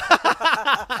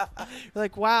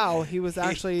 like, wow, he was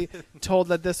actually told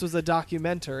that this was a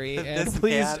documentary, and This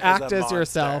please man is act a as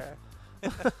yourself.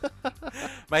 monster.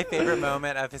 My favorite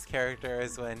moment of his character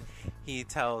is when he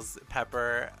tells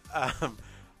Pepper,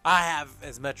 I have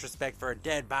as much respect for a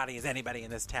dead body as anybody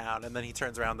in this town. And then he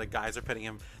turns around, the guys are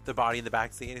putting the body in the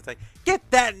back seat, and he's like,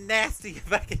 get that nasty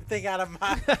fucking thing out of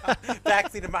my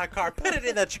backseat of my car. Put it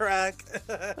in the trunk.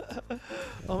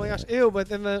 Oh my gosh, ew! But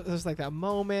then there's like that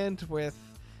moment with,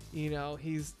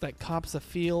 he's like cops a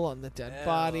feel on the dead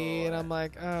body, and I'm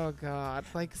like, oh god!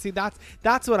 Like, see,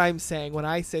 that's what I'm saying when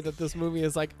I say that this movie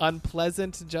is like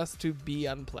unpleasant just to be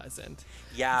unpleasant.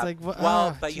 Yeah, It's like,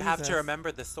 but you have to Jesus.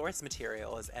 remember the source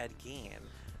material is Ed Gein.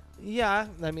 Yeah,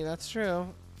 I mean that's true,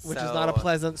 which is So- not a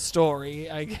pleasant story,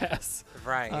 I guess.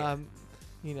 Right.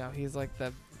 He's like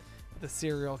the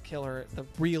serial killer, the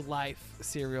real life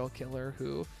serial killer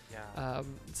who yeah.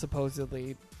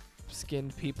 supposedly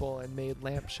skinned people and made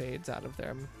lampshades out of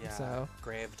them. Yeah. So,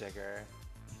 Gravedigger.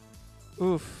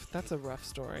 oof, that's a rough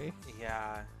story.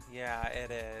 Yeah,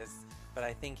 it is. But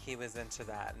I think he was into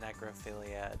that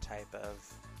necrophilia type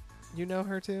of. You know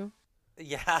her too?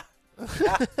 Yeah.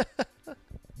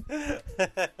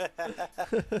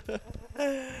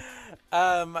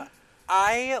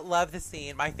 I love the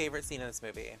scene. My favorite scene in this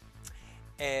movie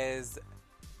is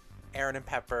Aaron and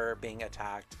Pepper being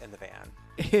attacked in the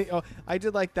van. Oh, I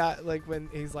did like that, like when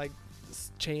he's like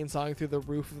chainsawing through the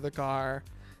roof of the car,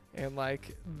 and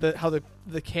like how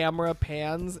the camera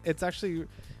pans. It's actually,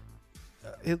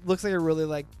 it looks like a really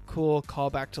like cool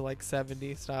callback to like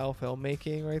 70s style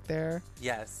filmmaking right there.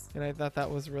 Yes. And I thought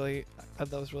that was really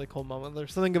cool moment.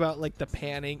 There's something about like the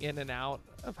panning in and out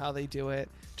of how they do it.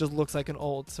 Just looks like an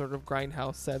old sort of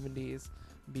grindhouse 70s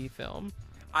B film.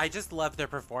 I just love their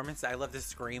performance. I love the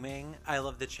screaming. I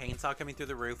love the chainsaw coming through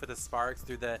the roof with the sparks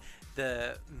through the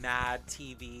Mad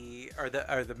TV or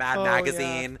the Mad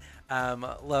magazine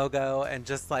logo, and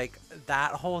just like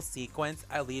that whole sequence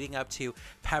leading up to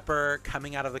Pepper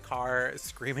coming out of the car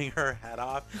screaming her head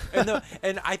off.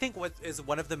 And I think what is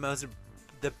one of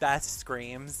the best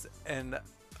screams in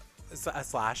a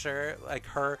slasher, like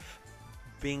her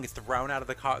being thrown out of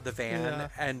the van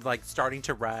and like starting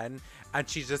to run, and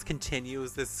she just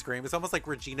continues this scream. It's almost like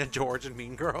Regina George in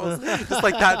Mean Girls. Just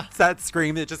like that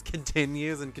scream that just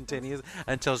continues and continues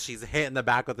until she's hit in the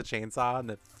back with the chainsaw and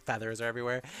the feathers are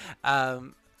everywhere.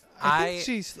 I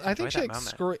think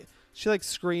she like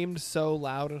screamed so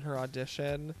loud in her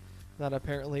audition that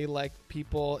apparently like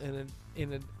people in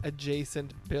an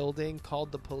adjacent building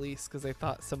called the police because they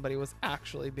thought somebody was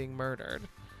actually being murdered.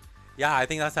 Yeah, I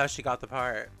think that's how she got the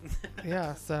part.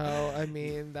 Yeah, so I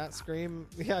mean that scream,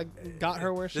 got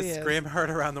her where she is. The scream heard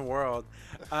around the world.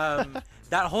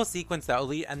 That whole sequence though,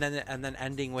 and then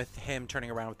ending with him turning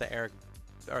around with the Eric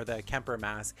or the Kemper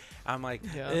mask. I'm like,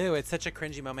 ew, it's such a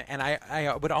cringy moment, and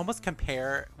I would almost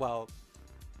compare. Well,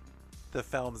 the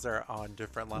films are on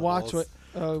different levels.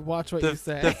 Watch what you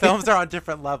say. The films are on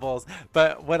different levels,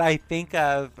 but what I think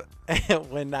of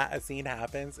when that scene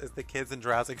happens is the kids in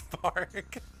Jurassic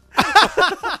Park.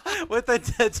 With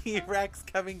the T-Rex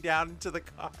coming down into the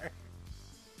car.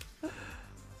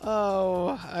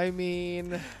 Oh, I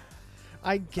mean,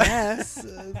 I guess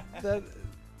that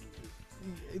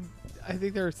I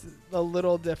think there's a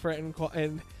little different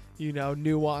in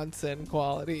nuance and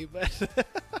quality, but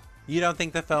you don't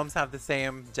think the films have the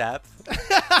same depth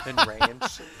and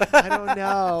range? I don't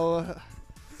know.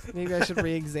 Maybe I should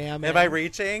re-examine. Am I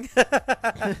reaching?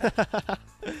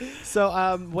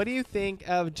 So, what do you think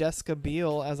of Jessica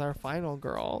Biel as our final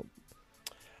girl?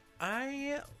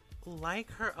 I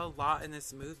like her a lot in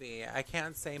this movie. I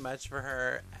can't say much for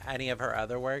her, any of her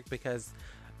other work, because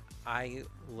I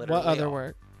literally... What other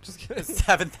work? Just kidding.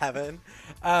 Seventh Heaven.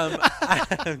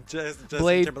 Just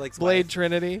Blade Timberlake's Blade wife.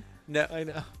 Trinity. No. I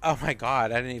know. Oh my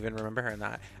God, I didn't even remember her in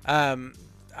that. I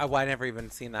never even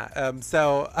seen that.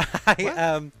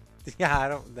 Yeah, I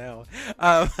don't know.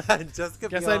 Jessica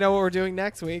Guess Biel, I know what we're doing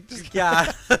next week. Just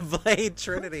Yeah, Blade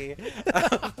Trinity,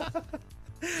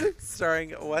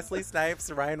 starring Wesley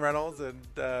Snipes, Ryan Reynolds, and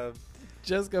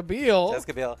Jessica Biel.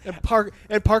 Jessica Biel.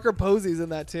 And Parker Posey's in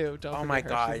that too. Don't Oh forget my her.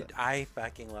 God, I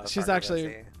fucking love. She's Parker actually-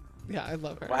 Posey. Yeah, I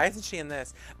love her. Why isn't she in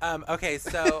this? Okay,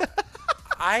 so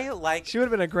I like She would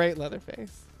have been a great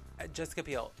Leatherface. Jessica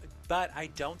Biel, but I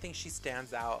don't think she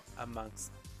stands out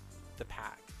amongst the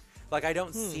pack. Like, I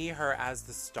don't see her as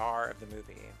the star of the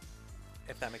movie,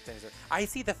 if that makes any sense. I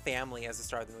see the family as the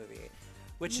star of the movie,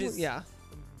 which is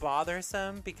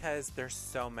bothersome because there's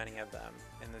so many of them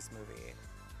in this movie.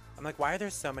 I'm like, why are there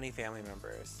so many family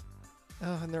members?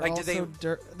 Oh, and they're Like, also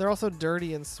they're also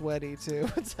dirty and sweaty too.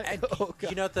 It's like, And oh God.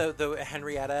 you know the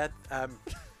Henrietta,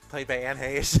 played by Anne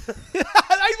Heche?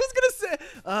 I was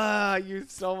gonna say, you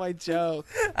stole my joke.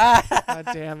 God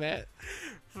damn it.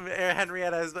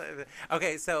 Henrietta is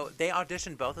okay. So they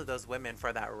auditioned both of those women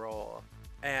for that role,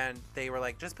 and they were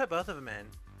like, just put both of them in.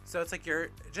 So it's like you're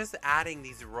just adding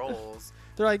these roles.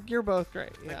 They're like, you're both great.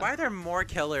 Yeah. Like, why are there more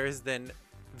killers than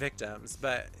victims?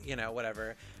 But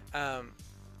whatever.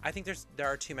 I think there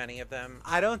are too many of them.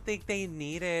 I don't think they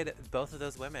needed both of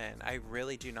those women. I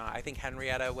really do not. I think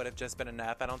Henrietta would have just been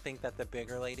enough. I don't think that the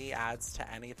bigger lady adds to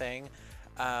anything.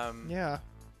 Yeah.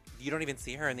 You don't even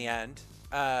see her in the end.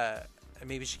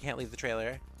 Maybe she can't leave the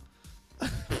trailer.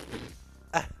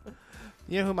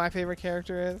 You know who my favorite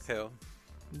character is? Who?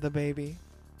 The baby.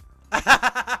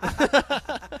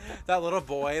 That little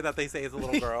boy that they say is a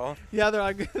little girl. Yeah, they're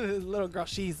like, little girl,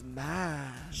 she's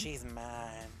mine. She's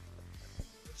mine.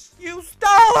 You stole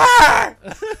her!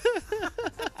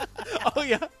 Oh,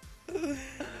 yeah.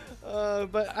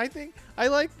 But I think I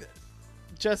like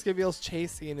Jessica Biel's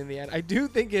chase scene in the end. I do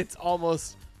think it's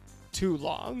almost too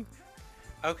long.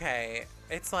 Okay,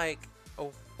 it's like,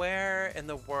 where in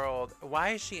the world? Why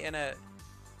is she in a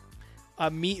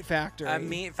meat factory? a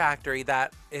meat factory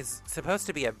that is supposed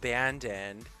to be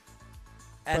abandoned?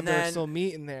 And but then there's still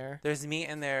meat in there. there's meat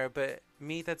in there, but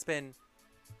meat that's been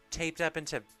taped up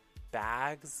into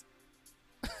bags.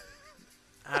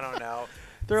 I don't know.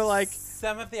 They're like,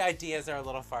 Some of the ideas are a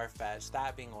little far-fetched.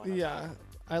 That being one of yeah. them.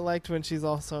 I liked when she's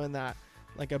also in that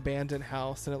like abandoned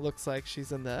house, and it looks like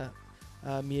she's in the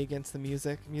Me Against the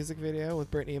Music video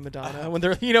with Britney and Madonna. When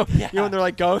they're when they're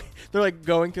like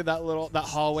going through that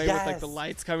hallway with like the Yes.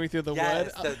 lights coming through the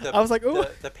Yes, wood. the- I was like, ooh,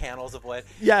 the panels of wood.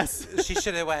 yes, She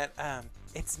should have went,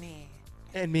 it's me.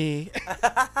 and me.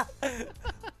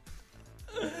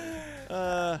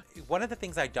 One of the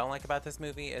things I don't like about this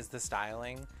movie is the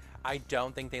styling. I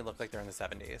don't think they look like they're in the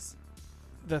 70s.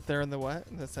 That they're in the what?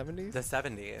 In the 70s? The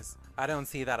 70s. I don't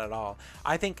see that at all.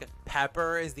 I think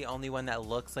Pepper is the only one that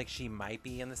looks like she might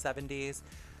be in the 70s,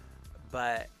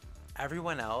 but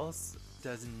everyone else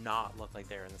does not look like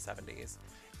they're in the 70s.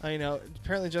 I know.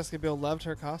 Apparently Jessica Biel loved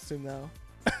her costume though.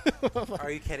 Are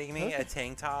you kidding me? A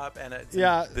tank top and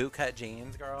Yeah. bootcut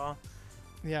jeans, girl?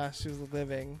 Yeah, she was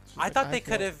living. She was I like, thought they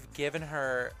feel- could have given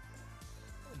her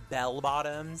bell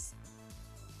bottoms.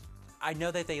 I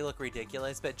know that they look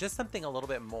ridiculous, but just something a little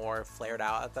bit more flared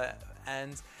out at the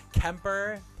ends.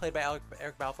 Kemper, played by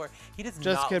Eric Balfour, he does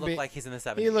Just not could look be- like he's in the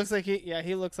 70s. He looks like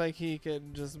he looks like he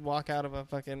could just walk out of a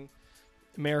fucking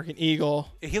American Eagle.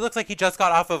 He looks like he just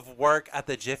got off of work at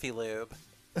the Jiffy Lube.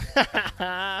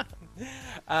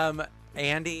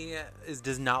 Andy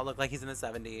does not look like he's in the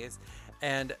 70s.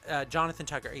 And Jonathan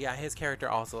Tucker, yeah, his character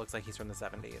also looks like he's from the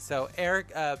 70s. So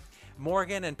Eric,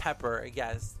 Morgan, and Pepper,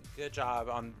 yes, good job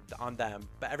on them.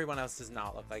 But everyone else does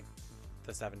not look like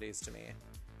the 70s to me.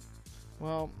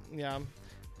 Well, yeah,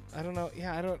 I don't know.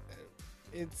 Yeah, I don't.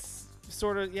 It's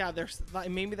sort of There's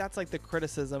like, maybe that's like the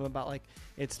criticism about like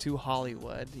it's too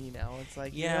Hollywood. It's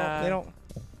like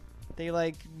they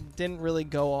like didn't really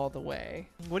go all the way.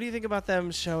 What do you think about them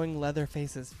showing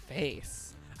Leatherface's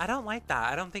face? I don't like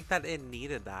that. I don't think that it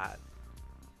needed that.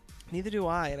 Neither do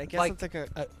I. And I guess Like- it's like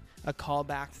a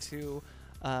callback to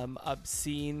a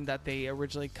scene that they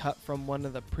originally cut from one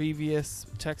of the previous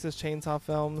Texas Chainsaw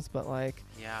films, but like.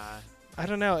 Yeah. I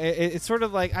don't know. It's sort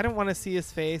of like I don't want to see his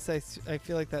face. I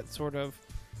feel like that sort of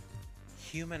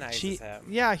Humanizes him.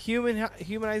 Yeah,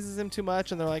 humanizes him too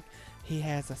much, and they're like he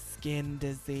has a skin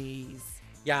disease.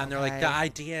 Yeah, and they're like, Okay. the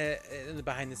idea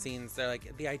behind the scenes, they're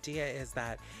like, the idea is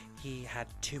that he had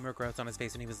tumor growths on his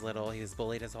face when he was little. He was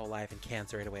bullied his whole life, and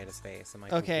cancer ate away at his face. I'm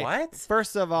like, Okay. what?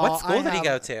 First of all, What school did he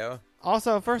go to?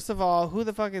 Also, first of all, who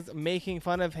the fuck is making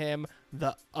fun of him?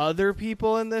 The other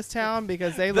people in this town,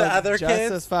 because they The look other just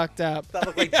kids? as fucked up. That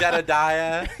looked like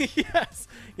Jedediah. Yes.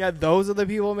 Yeah, those are the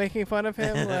people making fun of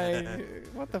him. Like,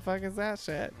 what the fuck is that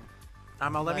shit?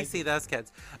 Let me Like- see those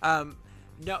kids.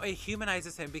 No, it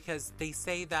humanizes him because they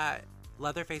say that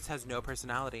Leatherface has no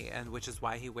personality, and which is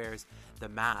why he wears the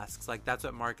masks. Like, that's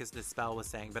what Marcus Dispel was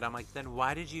saying. But I'm like, then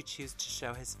why did you choose to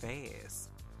show his face?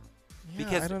 Yeah,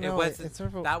 Because I don't it know. wasn't. It's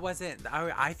sort of That wasn't.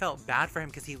 I felt bad for him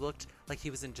because he looked like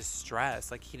he was in distress.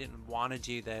 Like he didn't want to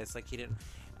do this. Like he didn't.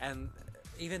 And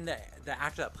even the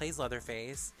actor that plays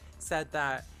Leatherface said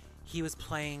that he was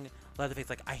playing Leatherface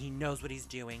like he knows what he's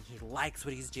doing. He likes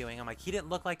what he's doing. I'm like, he didn't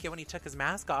look like it when he took his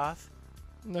mask off.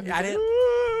 No, he's I like, didn't-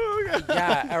 "Ooh."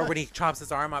 Yeah, or when he chops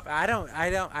his arm off.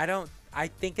 I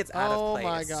think it's out of place. Oh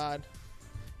my god.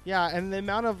 Yeah, and the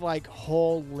amount of like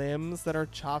whole limbs that are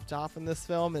chopped off in this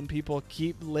film and people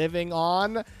keep living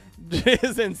on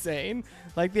is insane.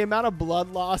 Like the amount of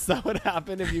blood loss that would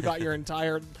happen if you got your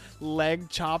entire leg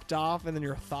chopped off and then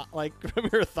your thigh, like from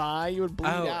your thigh, you would bleed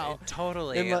out.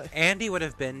 Totally. And, like- Andy would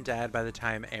have been dead by the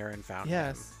time Aaron found him.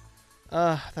 Yes.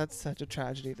 That's such a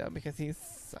tragedy though, because he's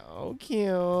so cute.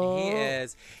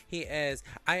 He is.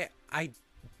 I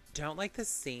don't like the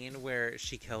scene where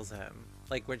she kills him.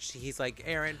 Like when he's like,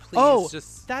 Aaron, please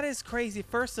just. That is crazy.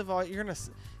 First of all,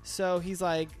 so he's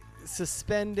like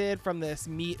suspended from this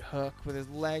meat hook with his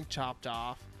leg chopped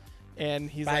off, and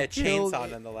he's by like, a chainsaw,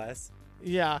 nonetheless.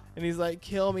 yeah, and he's like,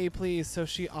 kill me, please. So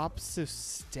she opts to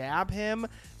stab him. In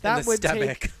That the would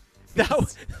stomach. take.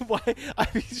 Why? I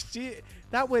mean,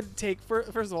 that would take first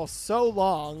of all so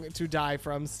long to die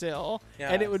from still, Yeah.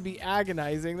 and it would be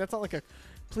agonizing. That's not like a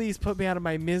please put me out of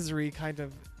my misery kind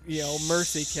of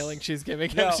mercy killing she's giving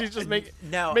him. No, She's just make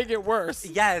no. it worse.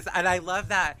 Yes, and I love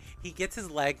that he gets his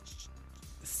leg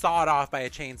sawed off by a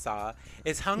chainsaw,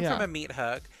 is hung Yeah. from a meat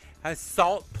hook, has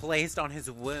salt placed on his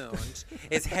wound,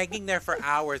 is hanging there for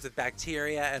hours with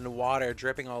bacteria and water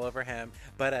dripping all over him,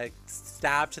 but a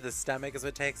stab to the stomach is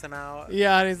what takes him out.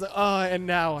 Yeah, and he's like, oh, and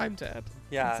now I'm dead.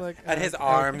 Yeah, It's like, and his okay.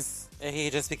 arms, he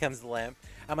just becomes limp.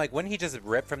 I'm like, wouldn't he just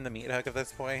rip from the meat hook at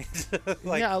this point?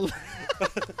 Like, yeah.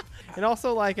 And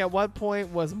also, like, at what point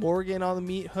was Morgan on the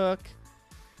meat hook?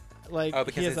 Like, oh,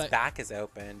 because he his has, like, back is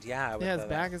opened. Yeah, with yeah, his the-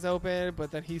 back is open,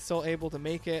 but then he's still able to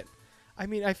make it. I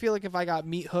mean, I feel like if I got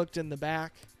meat hooked in the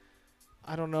back,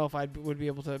 I don't know if I would be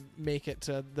able to make it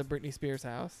to the Britney Spears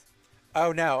house.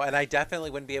 Oh no, and I definitely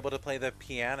wouldn't be able to play the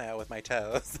piano with my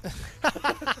toes.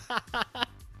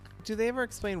 Do they ever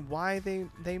explain why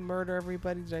they murder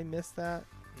everybody? Did I miss that?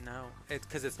 No, it's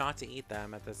because it's not to eat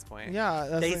them at this point. Yeah,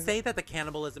 that's They like- say that the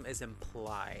cannibalism is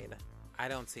implied. I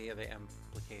don't see the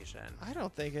implication. I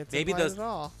don't think it's Maybe implied those at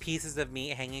all. pieces of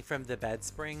meat hanging from the bed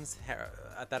springs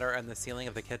that are on the ceiling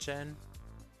of the kitchen.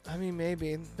 I mean,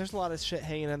 maybe. There's a lot of shit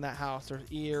hanging in that house. There's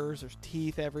ears. There's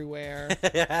teeth everywhere.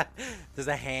 There's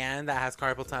a hand that has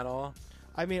carpal tunnel.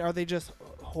 I mean, are they just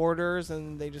hoarders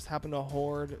and they just happen to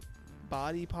hoard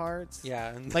body parts?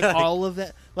 Yeah, Like all of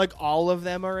them. Like all of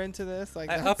them are into this. Like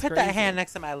I'll that's put that crazy. hand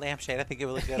next to my lampshade. I think it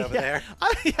would look good over Yeah. there.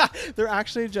 Yeah, they're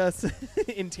actually just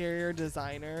interior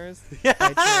designers by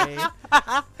trade.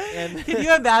 And Can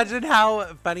you imagine how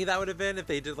funny that would have been if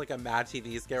they did like a Mad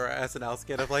TV skit or a SNL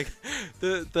skit of like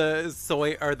the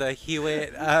soy or the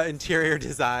Hewitt interior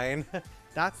design,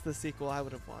 that's the sequel I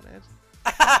would have wanted.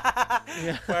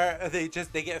 where they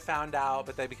get found out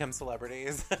but they become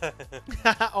celebrities.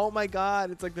 Oh my god,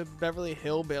 it's like the Beverly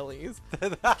Hillbillies.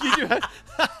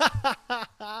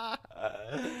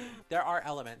 There are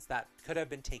elements that could have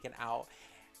been taken out,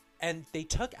 and they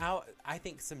took out, I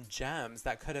think, some gems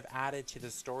that could have added to the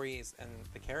stories and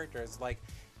the characters. Like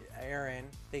Erin,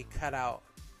 they cut out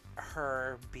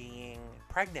her being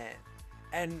pregnant,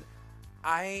 and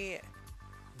I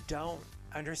don't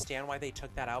understand why they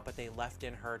took that out, but they left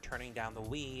in her turning down the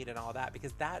weed and all that,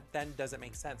 because that then doesn't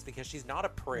make sense, because she's not a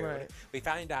prude. Right. We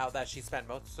found out that she spent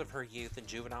most of her youth in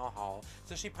juvenile hall,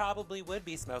 so she probably would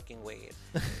be smoking weed.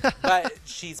 But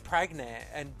she's pregnant,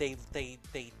 and they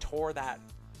tore that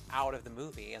out of the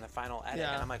movie in the final edit.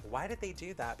 Yeah. And I'm like, why did they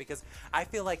do that? Because I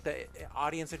feel like the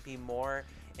audience would be more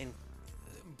in,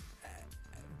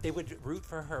 they would root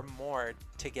for her more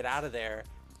to get out of there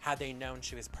had they known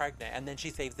she was pregnant, and then she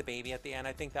saves the baby at the end.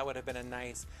 I think that would have been a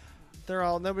nice,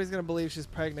 Nobody's gonna believe she's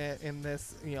pregnant in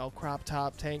this, crop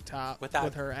top, tank top without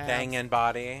with her abs. banging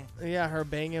body. Yeah, her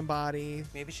banging body.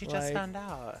 Maybe she just like- found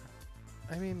out.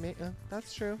 I mean,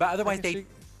 that's true. But otherwise,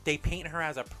 they paint her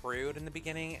as a prude in the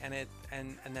beginning, and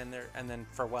then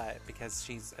for what? Because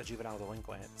she's a juvenile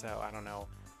delinquent. So I don't know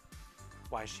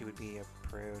why she would be a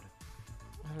prude.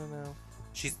 I don't know.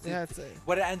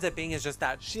 What it ends up being is just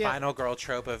that final girl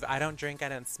trope of I don't drink, I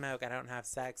don't smoke, I don't have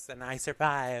sex, and I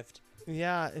survived.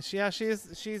 Yeah,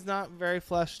 she's not very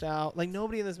fleshed out. Like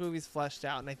nobody in this movie's fleshed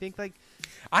out, and I think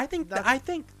I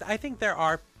think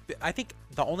the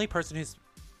only person who's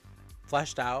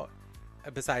fleshed out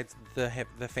besides the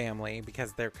family,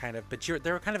 because they're kind of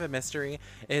they're kind of a mystery,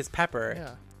 is Pepper.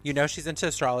 Yeah. You know she's into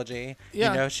astrology.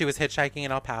 Yeah. You know she was hitchhiking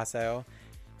in El Paso.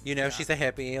 You know she's a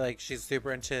hippie. Like she's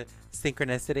super into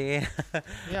synchronicity.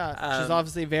 Yeah, she's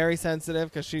obviously very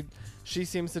sensitive because she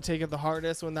seems to take it the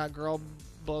hardest when that girl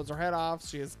blows her head off.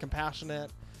 She is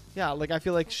compassionate. Yeah, like I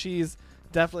feel like she's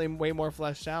definitely way more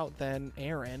fleshed out than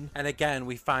Erin. And again,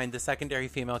 we find the secondary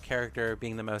female character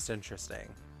being the most interesting.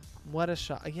 What a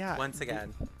shot! Yeah. Once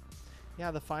again. Yeah,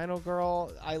 the final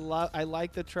girl. I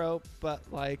like the trope, but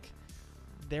like,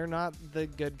 they're not the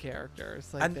good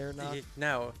characters. Like they're not.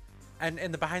 No. And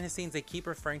in the behind the scenes, they keep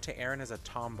referring to Erin as a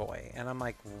tomboy, and I'm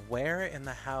like, where in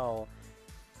the hell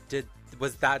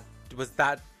was that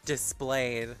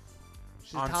displayed?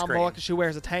 She's a tomboy because she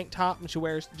wears a tank top and she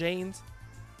wears jeans.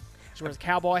 She wears a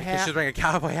cowboy hat. She's wearing a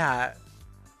cowboy hat,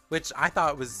 which I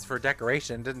thought was for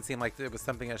decoration. Didn't seem like it was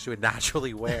something that she would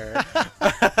naturally wear.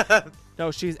 No,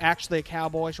 she's actually a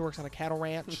cowboy. She works on a cattle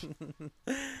ranch.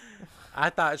 I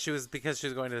thought she was because she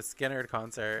was going to a Skynyrd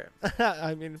concert.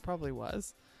 I mean, it probably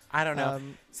was. I don't know.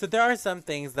 So there are some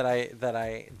things that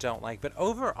I don't like, but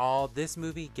overall, this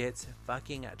movie gets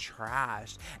fucking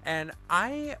trashed, and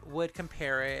I would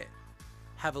compare it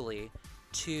heavily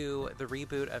to the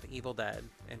reboot of Evil Dead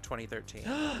in 2013.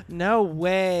 No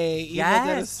way! Evil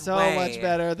Dead is so way. much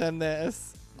better than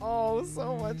this. Oh,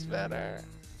 so much better.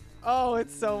 Oh,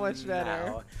 it's so much better.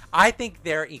 No. I think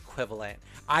they're equivalent.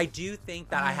 I do think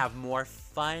that I have more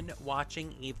fun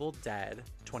watching Evil Dead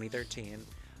 2013.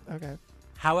 Okay.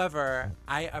 However,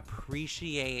 I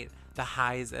appreciate the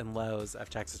highs and lows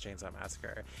of Texas Chainsaw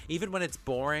Massacre. Even when it's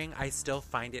boring, I still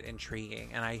find it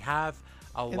intriguing, and I have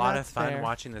a lot of fun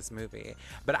watching this movie.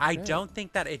 But I don't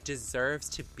think that it deserves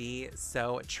to be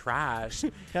so trash. Yeah,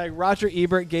 like Roger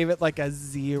Ebert gave it like a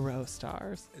 0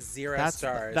 stars.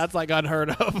 Stars. That's like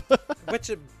unheard of.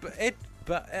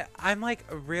 But I'm like,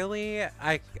 really?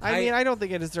 I mean, I don't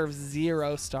think it deserves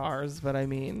 0 stars, but I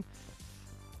mean,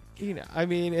 you know, I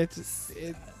mean, it's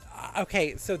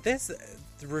okay. So this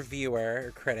reviewer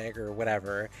or critic or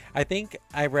whatever, I think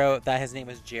I wrote that his name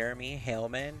was Jeremy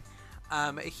Haleman.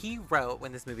 He wrote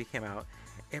when this movie came out,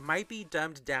 it might be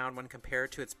dumbed down when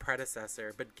compared to its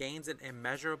predecessor, but gains an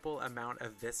immeasurable amount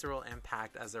of visceral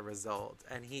impact as a result.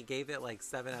 And he gave it like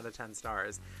 7 out of 10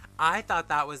 stars. I thought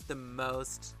that was the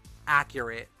most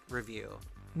accurate review.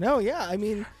 No, yeah, I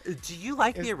mean, do you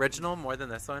like the original more than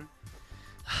this one?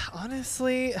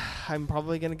 Honestly, I'm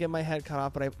probably gonna get my head cut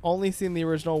off, but I've only seen the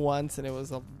original once, and it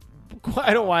was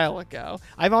quite a while ago.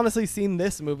 I've honestly seen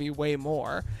this movie way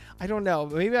more. I don't know.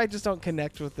 Maybe I just don't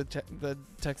connect with the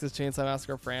Texas Chainsaw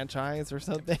Massacre franchise or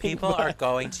something. People are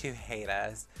going to hate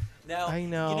us. No, I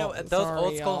know. You know, those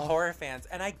old school horror fans,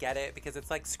 and I get it because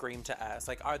it's like Scream to us.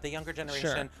 Like the younger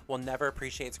generation will never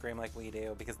appreciate Scream like we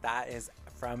do because that is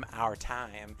from our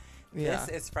time. Yeah. This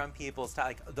is from people's time.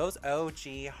 Like those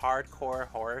OG hardcore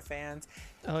horror fans.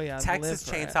 Oh yeah, Texas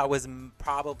Chainsaw was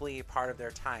probably part of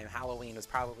their time. Halloween was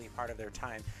probably part of their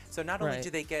time. So not only do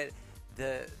they get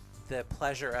the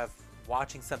pleasure of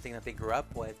watching something that they grew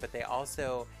up with, but they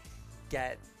also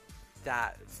get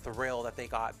that thrill that they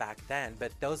got back then.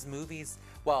 But those movies,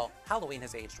 well, Halloween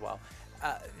has aged well.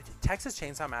 Texas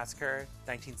Chainsaw Massacre,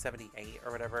 1978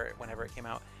 or whatever, whenever it came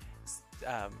out.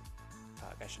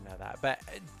 I should know that. But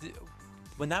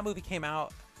when that movie came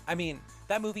out, I mean,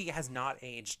 that movie has not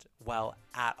aged well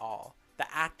at all. The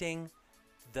acting,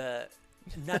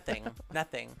 nothing.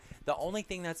 The only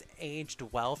thing that's aged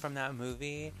well from that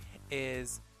movie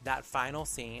is that final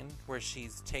scene where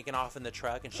she's taken off in the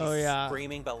truck and she's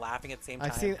screaming but laughing at the same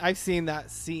time. I've seen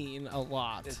that scene a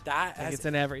lot. It's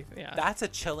in everything. Yeah. That's a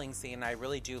chilling scene. I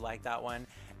really do like that one.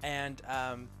 And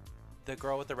the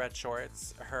girl with the red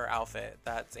shorts, her outfit,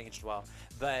 that's aged well.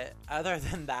 But other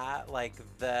than that, like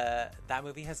that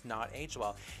movie has not aged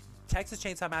well. Texas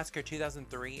Chainsaw Massacre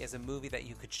 2003 is a movie that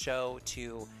you could show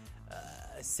to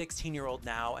a 16-year-old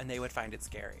now and they would find it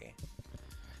scary.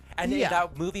 And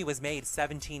that movie was made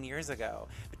 17 years ago.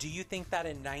 Do you think that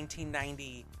in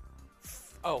 1990...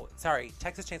 Oh, sorry.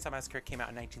 Texas Chainsaw Massacre came out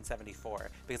in 1974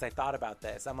 because I thought about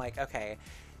this. I'm like, okay,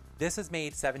 this was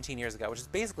made 17 years ago, which is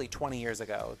basically 20 years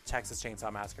ago. Texas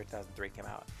Chainsaw Massacre 2003 came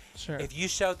out. Sure. If you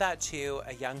showed that to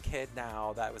a young kid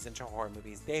now that was into horror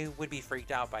movies, they would be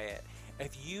freaked out by it.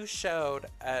 If you showed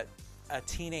a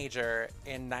teenager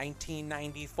in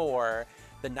 1994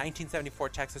 the 1974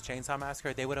 Texas Chainsaw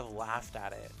Massacre, they would have laughed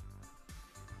at it.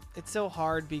 It's so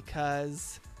hard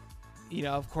because, you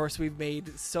know, of course we've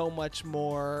made so much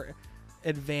more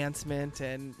advancement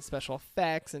in special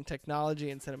effects and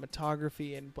technology and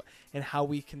cinematography and how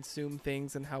we consume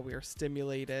things and how we are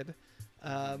stimulated.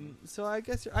 So I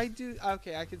guess I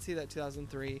can see that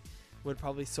 2003 would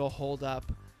probably still hold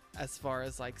up as far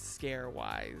as like scare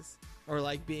wise or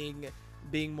like being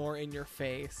more in your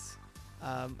face.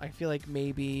 I feel like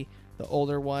maybe the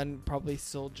older one probably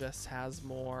still just has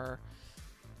more.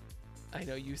 I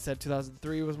know you said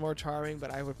 2003 was more charming,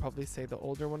 but I would probably say the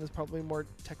older one is probably more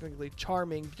technically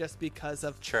charming just because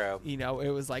of, true. You know, it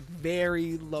was like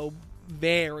very low,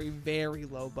 very, very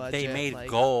low budget. They made like,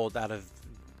 gold out of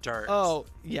dirt. Oh,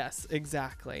 yes,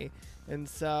 exactly. And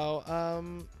so,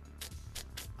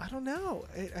 I don't know.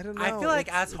 I don't know. I feel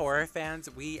like as horror fans,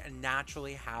 we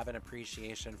naturally have an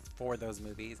appreciation for those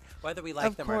movies, whether we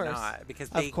like them or not, because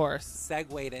they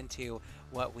segued into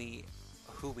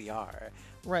who we are.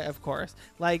 Right, of course.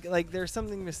 Like there's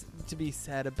something to be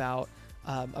said about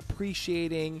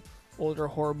appreciating older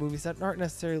horror movies that aren't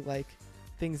necessarily like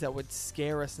things that would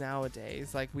scare us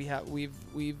nowadays. Like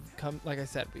we've come, like I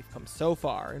said, we've come so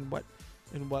far in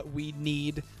what we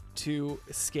need to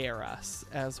scare us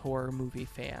as horror movie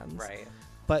fans. Right.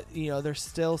 But you know, there's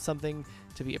still something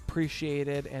to be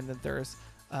appreciated, and that there's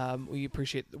we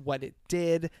appreciate what it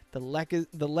did, the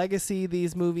legacy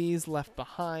these movies left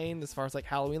behind as far as like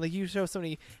Halloween. Like you show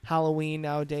somebody Halloween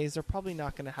nowadays, they're probably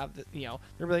not going to have the, you know,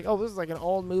 they're like, oh, this is like an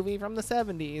old movie from the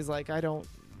 70s. Like I don't.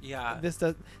 Yeah.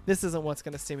 This isn't what's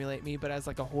going to stimulate me. But as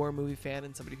like a horror movie fan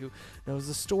and somebody who knows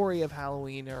the story of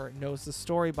Halloween or knows the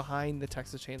story behind the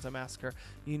Texas Chainsaw Massacre,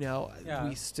 you know,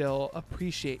 we still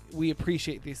appreciate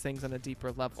these things on a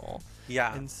deeper level.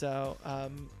 Yeah. And so,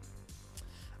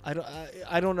 I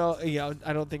don't know. You know,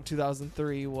 I don't think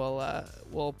 2003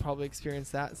 will probably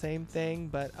experience that same thing.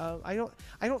 But I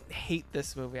don't hate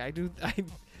this movie. I do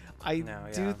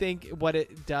think what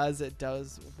it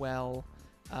does well.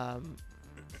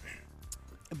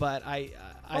 But I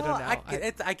don't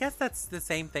know. I guess that's the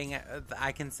same thing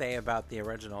I can say about the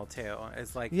original too.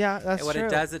 It's like, that's what true.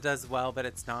 it does well, but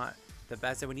it's not the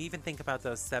best. And when you even think about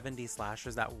those 70s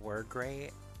slashers that were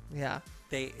great,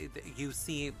 you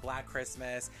see Black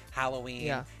Christmas,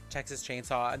 Halloween, Texas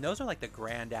Chainsaw, and those are like the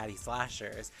granddaddy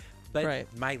slashers. But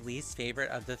my least favorite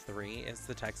of the three is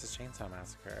the Texas Chainsaw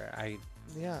Massacre.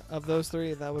 Of those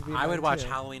three, that would be. I would watch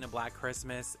Halloween and Black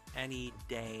Christmas any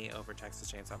day over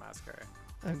Texas Chainsaw Massacre.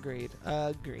 Agreed.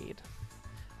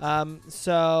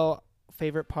 So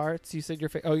favorite parts? You said your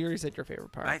you already said your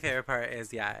favorite part. My favorite part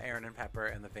is Aaron and Pepper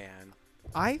in the van.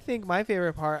 I think my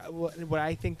favorite part, what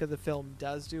I think that the film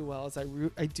does do well, is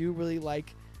I do really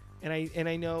like, and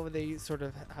I know they sort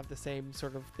of have the same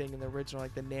sort of thing in the original,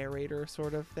 like the narrator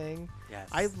sort of thing. Yes.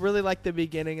 I really like the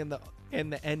beginning and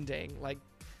the ending, like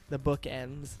the book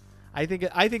ends. I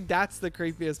think that's the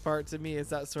creepiest part to me, is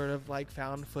that sort of like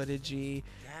found footagey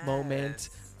moment.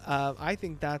 I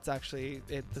think that's actually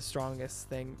the strongest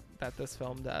thing that this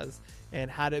film does.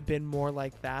 And had it been more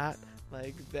like that,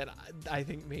 like that, I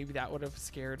think maybe that would have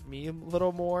scared me a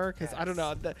little more, because I don't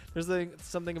know. There's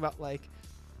something about like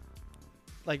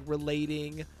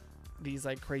relating these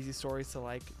like crazy stories to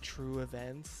like true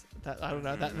events that I don't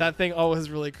know, that thing always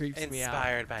really creeps me out.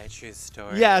 Inspired by a true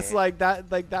story. Yes, like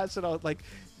that should all, like,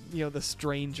 you know, The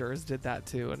Strangers did that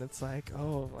too, and it's like,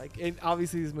 oh, like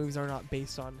obviously these movies are not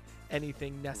based on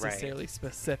anything necessarily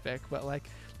specific, but like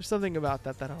there's something about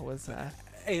that always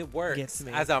it works gets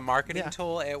me. As a marketing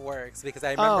tool. It works, because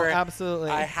I remember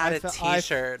absolutely. I had a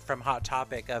T-shirt from Hot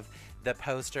Topic of the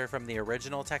poster from the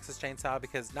original Texas Chainsaw,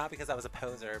 not because I was a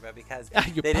poser, but because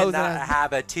they did not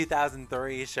have a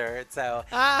 2003 shirt. So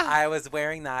I was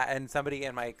wearing that, and somebody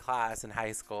in my class in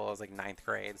high school, it was like 9th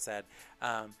grade, said,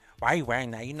 why are you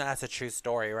wearing that? You know that's a true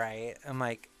story, right? I'm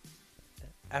like,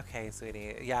 okay,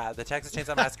 sweetie. Yeah, the Texas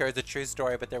Chainsaw Massacre is a true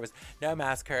story, but there was no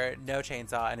massacre, no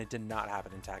chainsaw, and it did not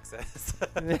happen in Texas.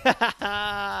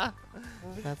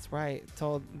 That's right.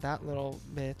 Told that little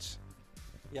bitch.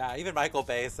 Yeah, even Michael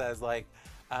Bay says, like,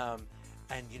 and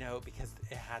you know, because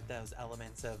it had those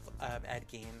elements of Ed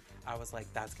Gein, I was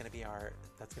like, that's gonna be our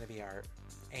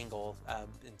angle,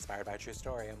 inspired by a true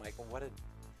story. I'm like, what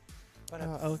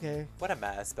a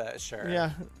mess, but sure.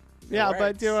 Yeah,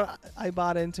 but dude, I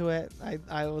bought into it.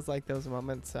 I was like those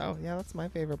moments. So yeah, that's my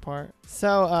favorite part.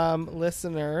 So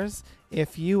listeners,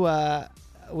 if you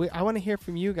I want to hear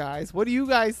from you guys. What do you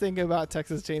guys think about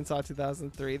Texas Chainsaw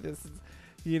 2003? This is,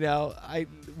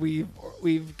 we've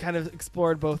kind of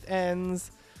explored both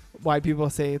ends. Why people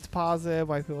say it's positive,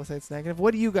 why people say it's negative.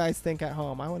 What do you guys think at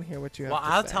home? I want to hear what you have to say.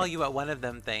 Well, I'll tell you what one of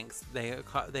them thinks.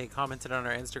 They commented on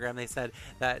our Instagram. They said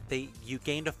that you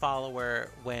gained a follower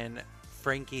when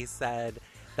Frankie said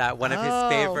that one of his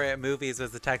favorite movies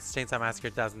was the Texas Chainsaw Massacre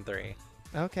 2003.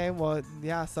 Okay, well,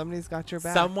 yeah, somebody's got your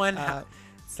back.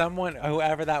 Someone,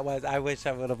 whoever that was, I wish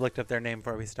I would have looked up their name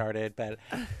before we started. But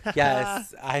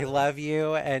yes, I love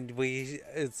you, and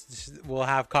we'll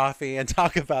have coffee and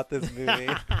talk about this movie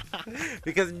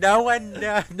because no one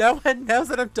knows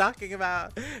what I'm talking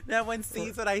about. No one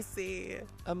sees what I see.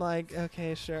 I'm like,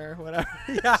 okay, sure, whatever.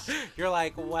 Yeah, you're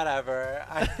like, whatever.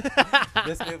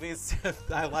 This movie's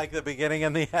I like the beginning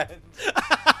and the end.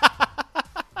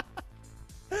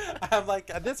 I'm like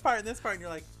this part, and you're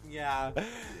like, yeah.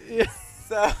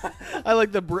 So I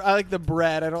like the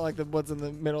bread. I don't like what's in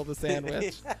the middle of the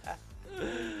sandwich. Yeah.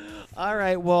 All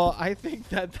right. Well, I think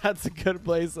that's a good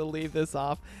place to leave this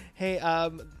off. Hey,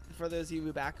 for those of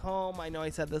you back home, I know I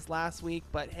said this last week,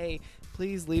 but hey,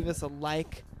 please leave us a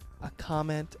like, a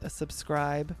comment, a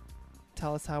subscribe.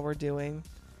 Tell us how we're doing.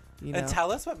 And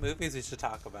tell us what movies we should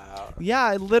talk about.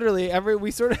 Yeah, literally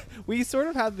we sort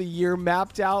of have the year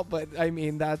mapped out, but I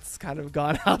mean that's kind of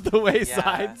gone out the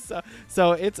wayside. Yeah.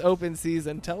 So it's open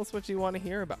season. Tell us what you want to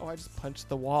hear about. Oh, I just punched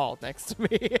the wall next to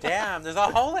me. Damn, there's a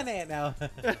hole in it now.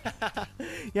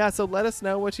 Yeah, so let us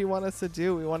know what you want us to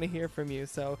do. We want to hear from you.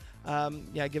 So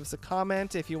give us a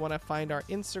comment. If you want to find our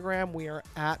Instagram, we are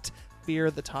at Fear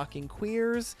the Talking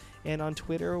Queers, and on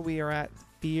Twitter we are at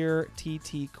Fear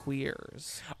TT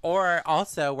Queers. Or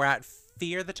also we're at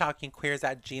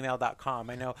fearthetalkingqueers@gmail.com.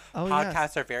 I know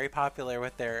podcasts are very popular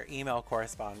with their email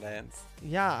correspondence.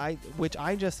 Yeah, which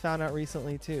I just found out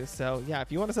recently too. So yeah,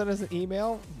 if you want to send us an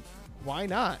email, why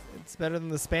not? It's better than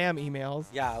the spam emails.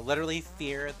 Yeah, literally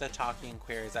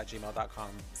fearthetalkingqueers@gmail.com.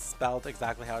 Spelled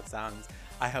exactly how it sounds.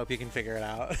 I hope you can figure it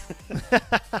out.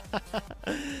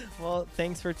 Well,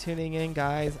 thanks for tuning in,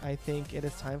 guys. I think it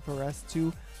is time for us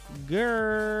to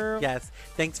go. Yes.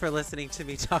 Thanks for listening to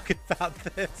me talk about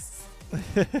this.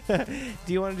 Do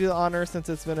you want to do the honor since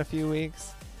it's been a few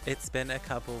weeks? It's been a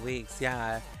couple weeks,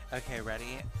 yeah. Okay,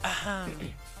 ready?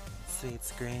 Sweet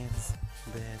screams,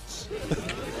 bitch.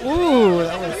 Ooh,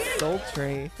 that was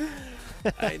sultry.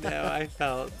 I know, I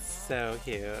felt so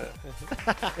cute. All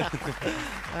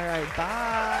right,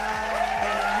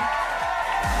 bye.